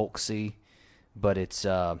folksy, but it's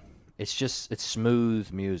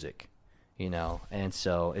smooth music, and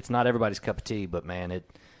so it's not everybody's cup of tea. But man,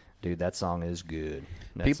 dude, that song is good.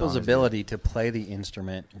 People's ability to play the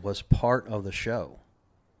instrument was part of the show.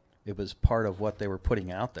 It was part of what they were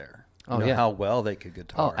putting out there. You know, how well they could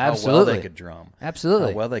guitar, how well they could drum,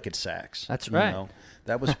 absolutely, how well they could sax. That's right. You know,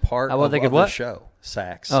 that was part of the show.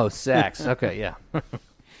 Sax. Oh, sax. Okay, yeah.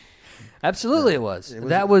 Absolutely, it was.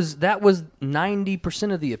 That was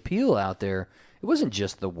 90% of the appeal out there. It wasn't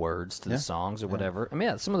just the words to the songs or whatever. I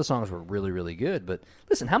mean, some of the songs were really, really good. But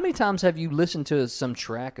listen, how many times have you listened to some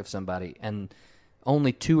track of somebody and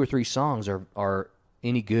only 2 or 3 songs are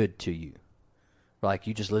any good to you? Like,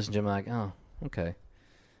 you just listen to them like, oh, okay.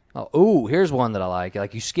 Oh, here's one that I like.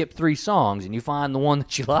 Like, you skip 3 songs and you find the one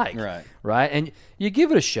that you like. Right? And you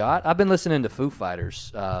give it a shot. I've been listening to Foo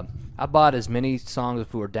Fighters. I bought as many songs of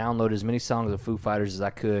Foo, or downloaded as many songs of Foo Fighters as I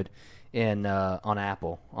could on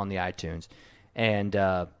Apple, on the iTunes. And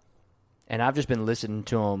I've just been listening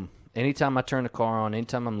to them. Anytime I turn the car on,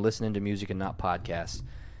 anytime I'm listening to music and not podcasts,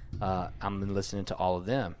 I'm listening to all of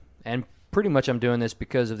them. And pretty much I'm doing this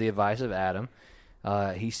because of the advice of Adam.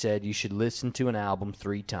 He said you should listen to an album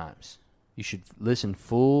 3 times. You should listen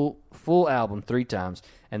full album 3 times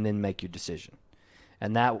and then make your decision.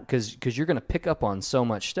 And that because you're going to pick up on so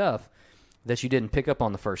much stuff that you didn't pick up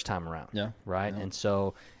on the first time around. Yeah. Right? Yeah. And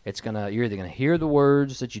so you're either going to hear the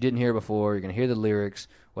words that you didn't hear before, you're going to hear the lyrics,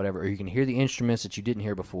 whatever, or you can hear the instruments that you didn't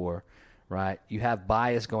hear before, right? You have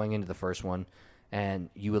bias going into the first one, and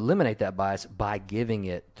you eliminate that bias by giving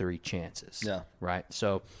it 3 chances. Yeah. Right?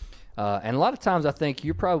 So and a lot of times I think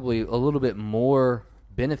you're probably a little bit more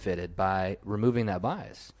benefited by removing that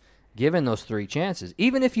bias, giving those 3 chances.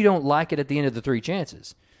 Even if you don't like it at the end of the 3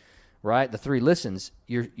 chances, right? The 3 listens,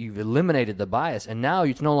 you've eliminated the bias, and now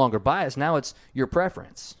it's no longer bias. Now it's your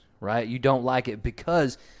preference, right? You don't like it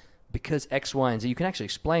because X, Y, and Z. You can actually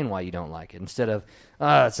explain why you don't like it instead of,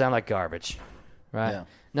 it sounds like garbage, right? Yeah.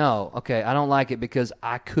 No, okay, I don't like it because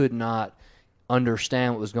I could not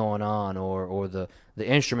understand what was going on, or the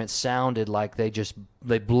instruments sounded like they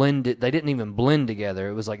blended. They didn't even blend together.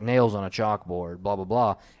 It was like nails on a chalkboard, blah, blah,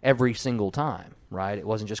 blah, every single time, right? It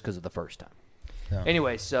wasn't just because of the first time. Yeah.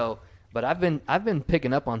 Anyway, but I've been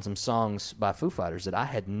picking up on some songs by Foo Fighters that I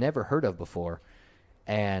had never heard of before,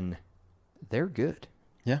 and they're good.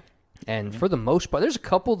 Yeah. And for the most part, there's a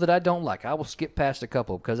couple that I don't like. I will skip past a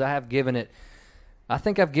couple because I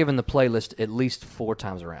think I've given the playlist at least 4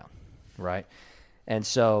 times around, right? And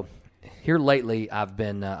so here lately, I've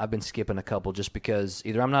been skipping a couple just because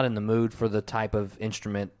either I'm not in the mood for the type of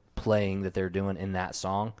instrument playing that they're doing in that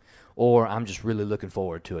song, or I'm just really looking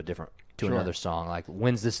forward to another song. Like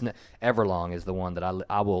When's This Everlong is the one that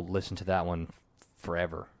I will listen to that one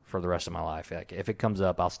forever for the rest of my life. Like if it comes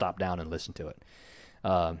up, I'll stop down and listen to it.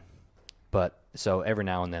 But so every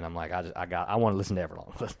now and then I'm like, I want to listen to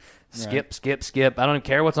Everlong. Skip. I don't even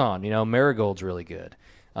care what's on. Marigold's really good.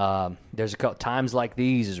 There's a couple Times Like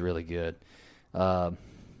These is really good.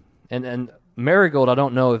 And Marigold, I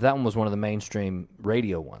don't know if that one was one of the mainstream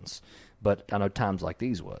radio ones, but I know Times Like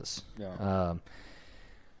These was. Yeah.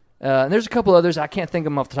 And there's a couple others I can't think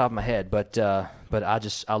of them off the top of my head, but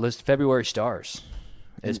I'll list February Stars.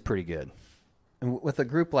 It's pretty good. And with a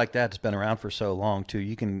group like that that's been around for so long too,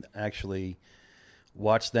 you can actually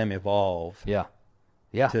watch them evolve. Yeah.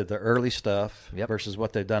 To the early stuff versus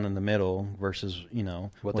what they've done in the middle versus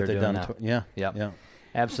what they've done now. Yeah.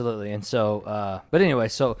 Absolutely. And so, but anyway,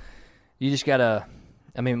 so you just gotta.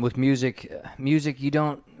 I mean, with music, you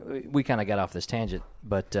don't. We kind of got off this tangent,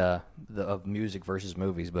 but of music versus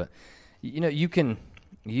movies. But you can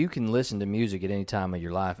listen to music at any time of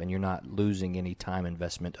your life, and you're not losing any time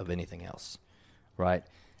investment of anything else, right?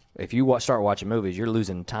 If you start watching movies, you're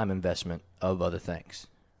losing time investment of other things.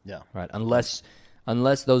 Yeah. Right. Unless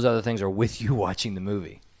those other things are with you watching the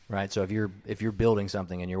movie, right? So if you're building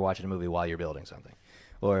something and you're watching a movie while you're building something,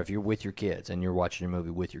 or if you're with your kids and you're watching a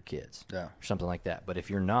movie with your kids, or something like that. But if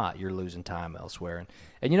you're not, you're losing time elsewhere.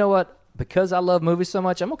 And you know what? Because I love movies so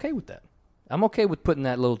much, I'm okay with that. I'm okay with putting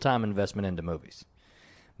that little time investment into movies.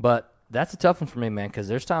 But that's a tough one for me, man, because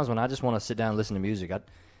there's times when I just want to sit down and listen to music.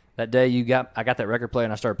 That day I got that record player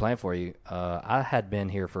and I started playing for you. I had been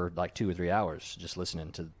here for like 2 or 3 hours just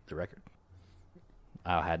listening to the record.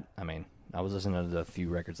 I was listening to the few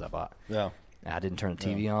records I bought. Yeah. I didn't turn the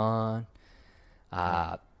TV on.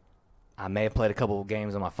 I may have played a couple of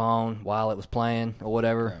games on my phone while it was playing or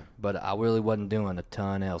whatever, but I really wasn't doing a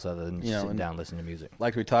ton else other than sitting down listening to music.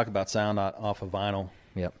 Like we talk about, sound off of vinyl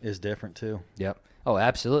is different too. Yep. Oh,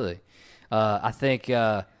 absolutely. I think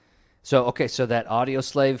so that Audio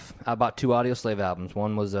Slave, I bought 2 Audio Slave albums.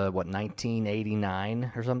 One was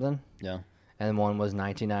 1989 or something? Yeah. And then one was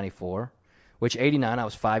 1994. Which 89, I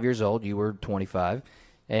was 5 years old. You were 25,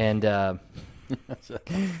 and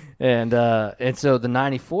And so the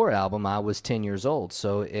 '94 album, I was 10 years old,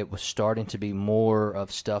 so it was starting to be more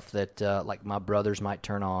of stuff that like my brothers might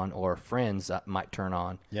turn on or friends might turn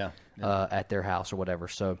on at their house or whatever.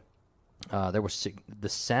 So there was the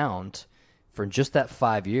sound for just that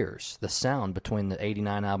 5 years. The sound between the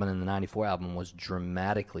 '89 album and the '94 album was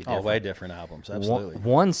dramatically different. Oh, way different albums, absolutely.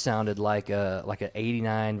 One sounded like an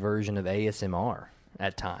 '89 version of ASMR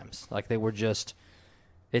at times. Like they were just.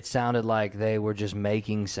 It sounded like they were just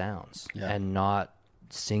making sounds and not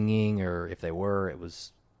singing, or if they were, it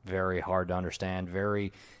was very hard to understand,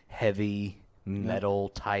 very heavy metal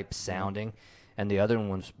type sounding. And the other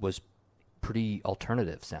one was pretty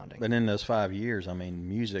alternative sounding. But in those 5 years, I mean,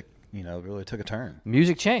 music, really took a turn.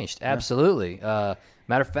 Music changed, absolutely. Matter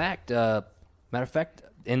of fact,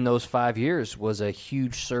 in those 5 years was a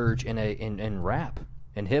huge surge in rap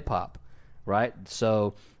and hip hop, right?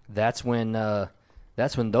 So that's when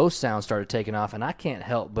those sounds started taking off, and I can't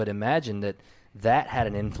help but imagine that had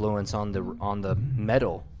an influence on the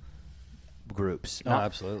metal groups.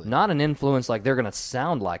 Absolutely. Not an influence like they're going to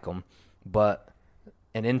sound like them, but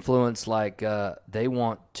an influence like they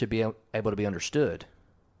want to be able to be understood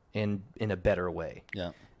in a better way.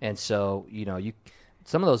 Yeah. And so,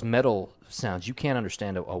 some of those metal sounds, you can't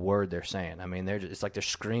understand a word they're saying. I mean, it's like they're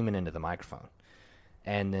screaming into the microphone.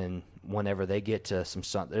 And then whenever they get to some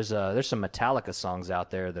there's some Metallica songs out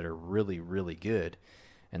there that are really, really good,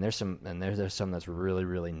 and there's some that's really,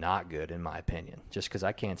 really not good in my opinion, just because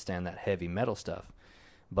I can't stand that heavy metal stuff.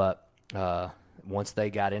 But once they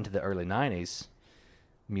got into the early '90s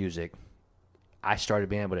music, I started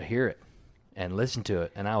being able to hear it and listen to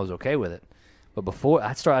it, and I was okay with it. But before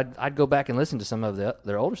I'd go back and listen to some of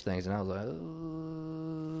their older things, and I was like,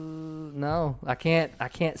 no, I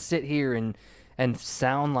can't sit here and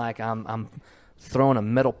sound like I'm throwing a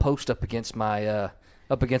metal post up against my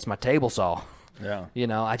table saw. Yeah.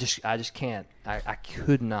 I just can't. I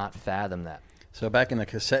could not fathom that. So back in the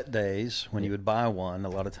cassette days, when you would buy one, a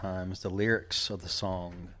lot of times the lyrics of the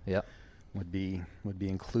song would be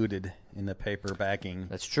included in the paper backing.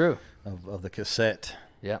 That's true. Of the cassette.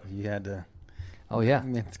 Yeah. You had to. Oh yeah. I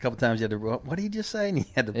mean, a couple times you had to. What did he just say? And you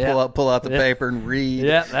had to pull out the paper and read.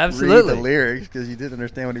 Yeah, absolutely. Read the lyrics because you didn't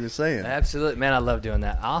understand what he was saying. Absolutely, man. I love doing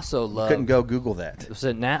that. I also love. You couldn't go Google that.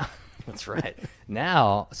 So now, that's right.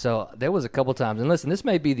 Now, so there was a couple times, and listen, this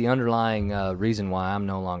may be the underlying reason why I'm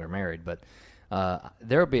no longer married, but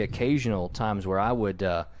there would be occasional times where I would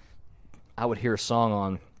hear a song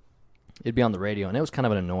on. It'd be on the radio, and it was kind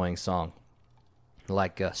of an annoying song,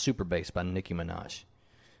 like Super Bass by Nicki Minaj.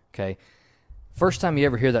 Okay. First time you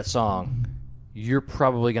ever hear that song, you're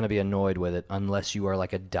probably going to be annoyed with it unless you are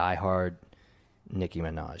like a diehard Nicki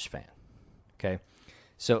Minaj fan. Okay?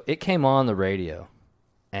 So it came on the radio,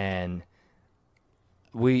 and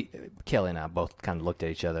Kelly and I both kind of looked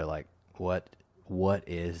at each other like, what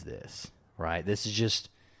is this? Right? This is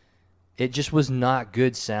it just was not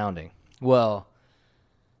good sounding. Well,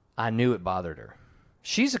 I knew it bothered her.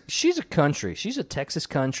 She's a Texas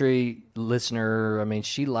country listener. I mean,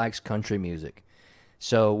 she likes country music.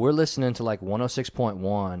 So we're listening to like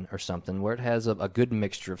 106.1 or something where it has a good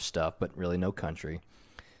mixture of stuff, but really no country.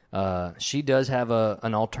 She does have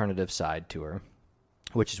an alternative side to her,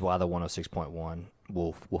 which is why the 106.1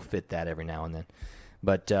 will fit that every now and then.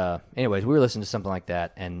 But anyways, we were listening to something like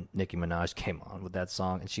that, and Nicki Minaj came on with that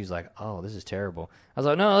song, and she's like, "Oh, this is terrible." I was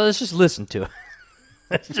like, "No, let's just listen to it."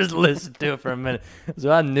 Let's just listen to it for a minute.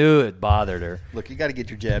 So I knew it bothered her. Look, you got to get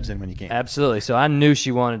your jabs in when you can. Absolutely. So I knew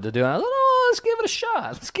she wanted to do it. I was like, "Oh, let's give it a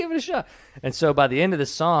shot. Let's give it a shot." And so by the end of the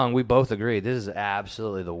song, we both agreed this is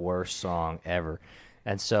absolutely the worst song ever.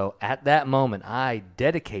 And so at that moment, I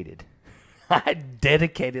dedicated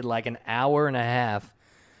like an hour and a half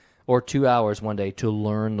or 2 hours one day to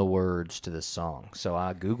learn the words to this song. So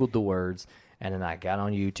I Googled the words, and then I got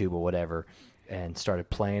on YouTube or whatever and started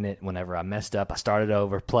playing it. Whenever I messed up, I started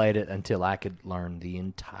over, played it until I could learn the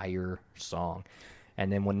entire song. And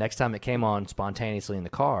then when next time it came on spontaneously in the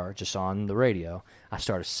car, just on the radio, I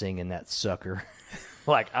started singing that sucker.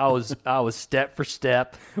 Like I was step for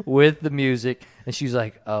step with the music. And she's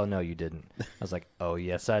like, "Oh, no, you didn't." I was like, "Oh,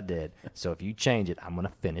 yes, I did. So if you change it, I'm going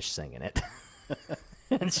to finish singing it."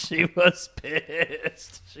 And she was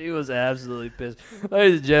pissed. She was absolutely pissed.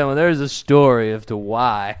 Ladies and gentlemen, there's a story as to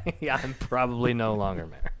why I'm probably no longer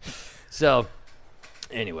married. So,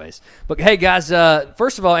 anyways. But, hey, guys,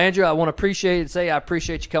 first of all, Andrew, I want to I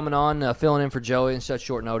appreciate you coming on, filling in for Joey in such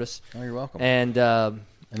short notice. Oh, you're welcome. And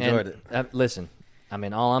enjoyed it. Listen, I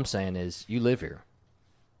mean, all I'm saying is you live here.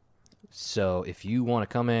 So if you want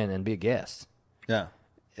to come in and be a guest, yeah,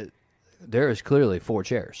 there is clearly 4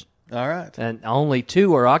 chairs. All right. And only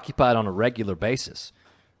 2 are occupied on a regular basis.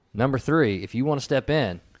 Number 3, if you want to step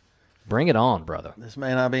in, bring it on, brother. This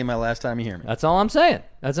may not be my last time you hear me. That's all I'm saying.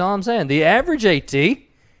 The average AT,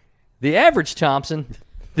 the average Thompson,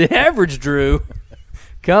 the average Drew,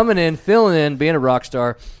 coming in, filling in, being a rock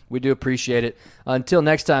star. We do appreciate it. Until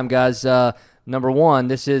next time, guys, number 1,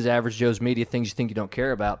 this is Average Joe's Media, Things You Think You Don't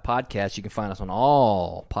Care About podcast. You can find us on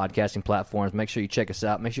all podcasting platforms. Make sure you check us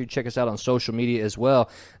out. Make sure you check us out on social media as well.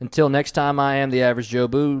 Until next time, I am the Average Joe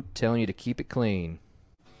Boo, telling you to keep it clean.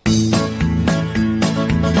 The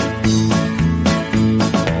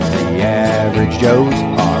Average Joes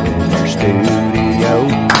are in their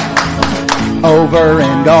studio over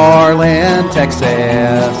in Garland,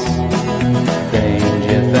 Texas. Things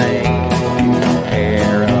you think you don't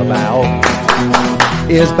care about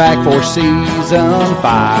is back for season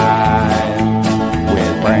 5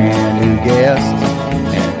 with brand new guests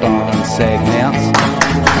and fun segments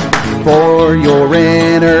for your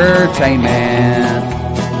entertainment.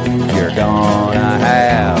 You're gonna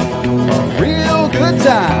have a real good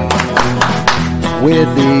time with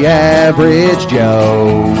the Average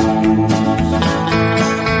Joe.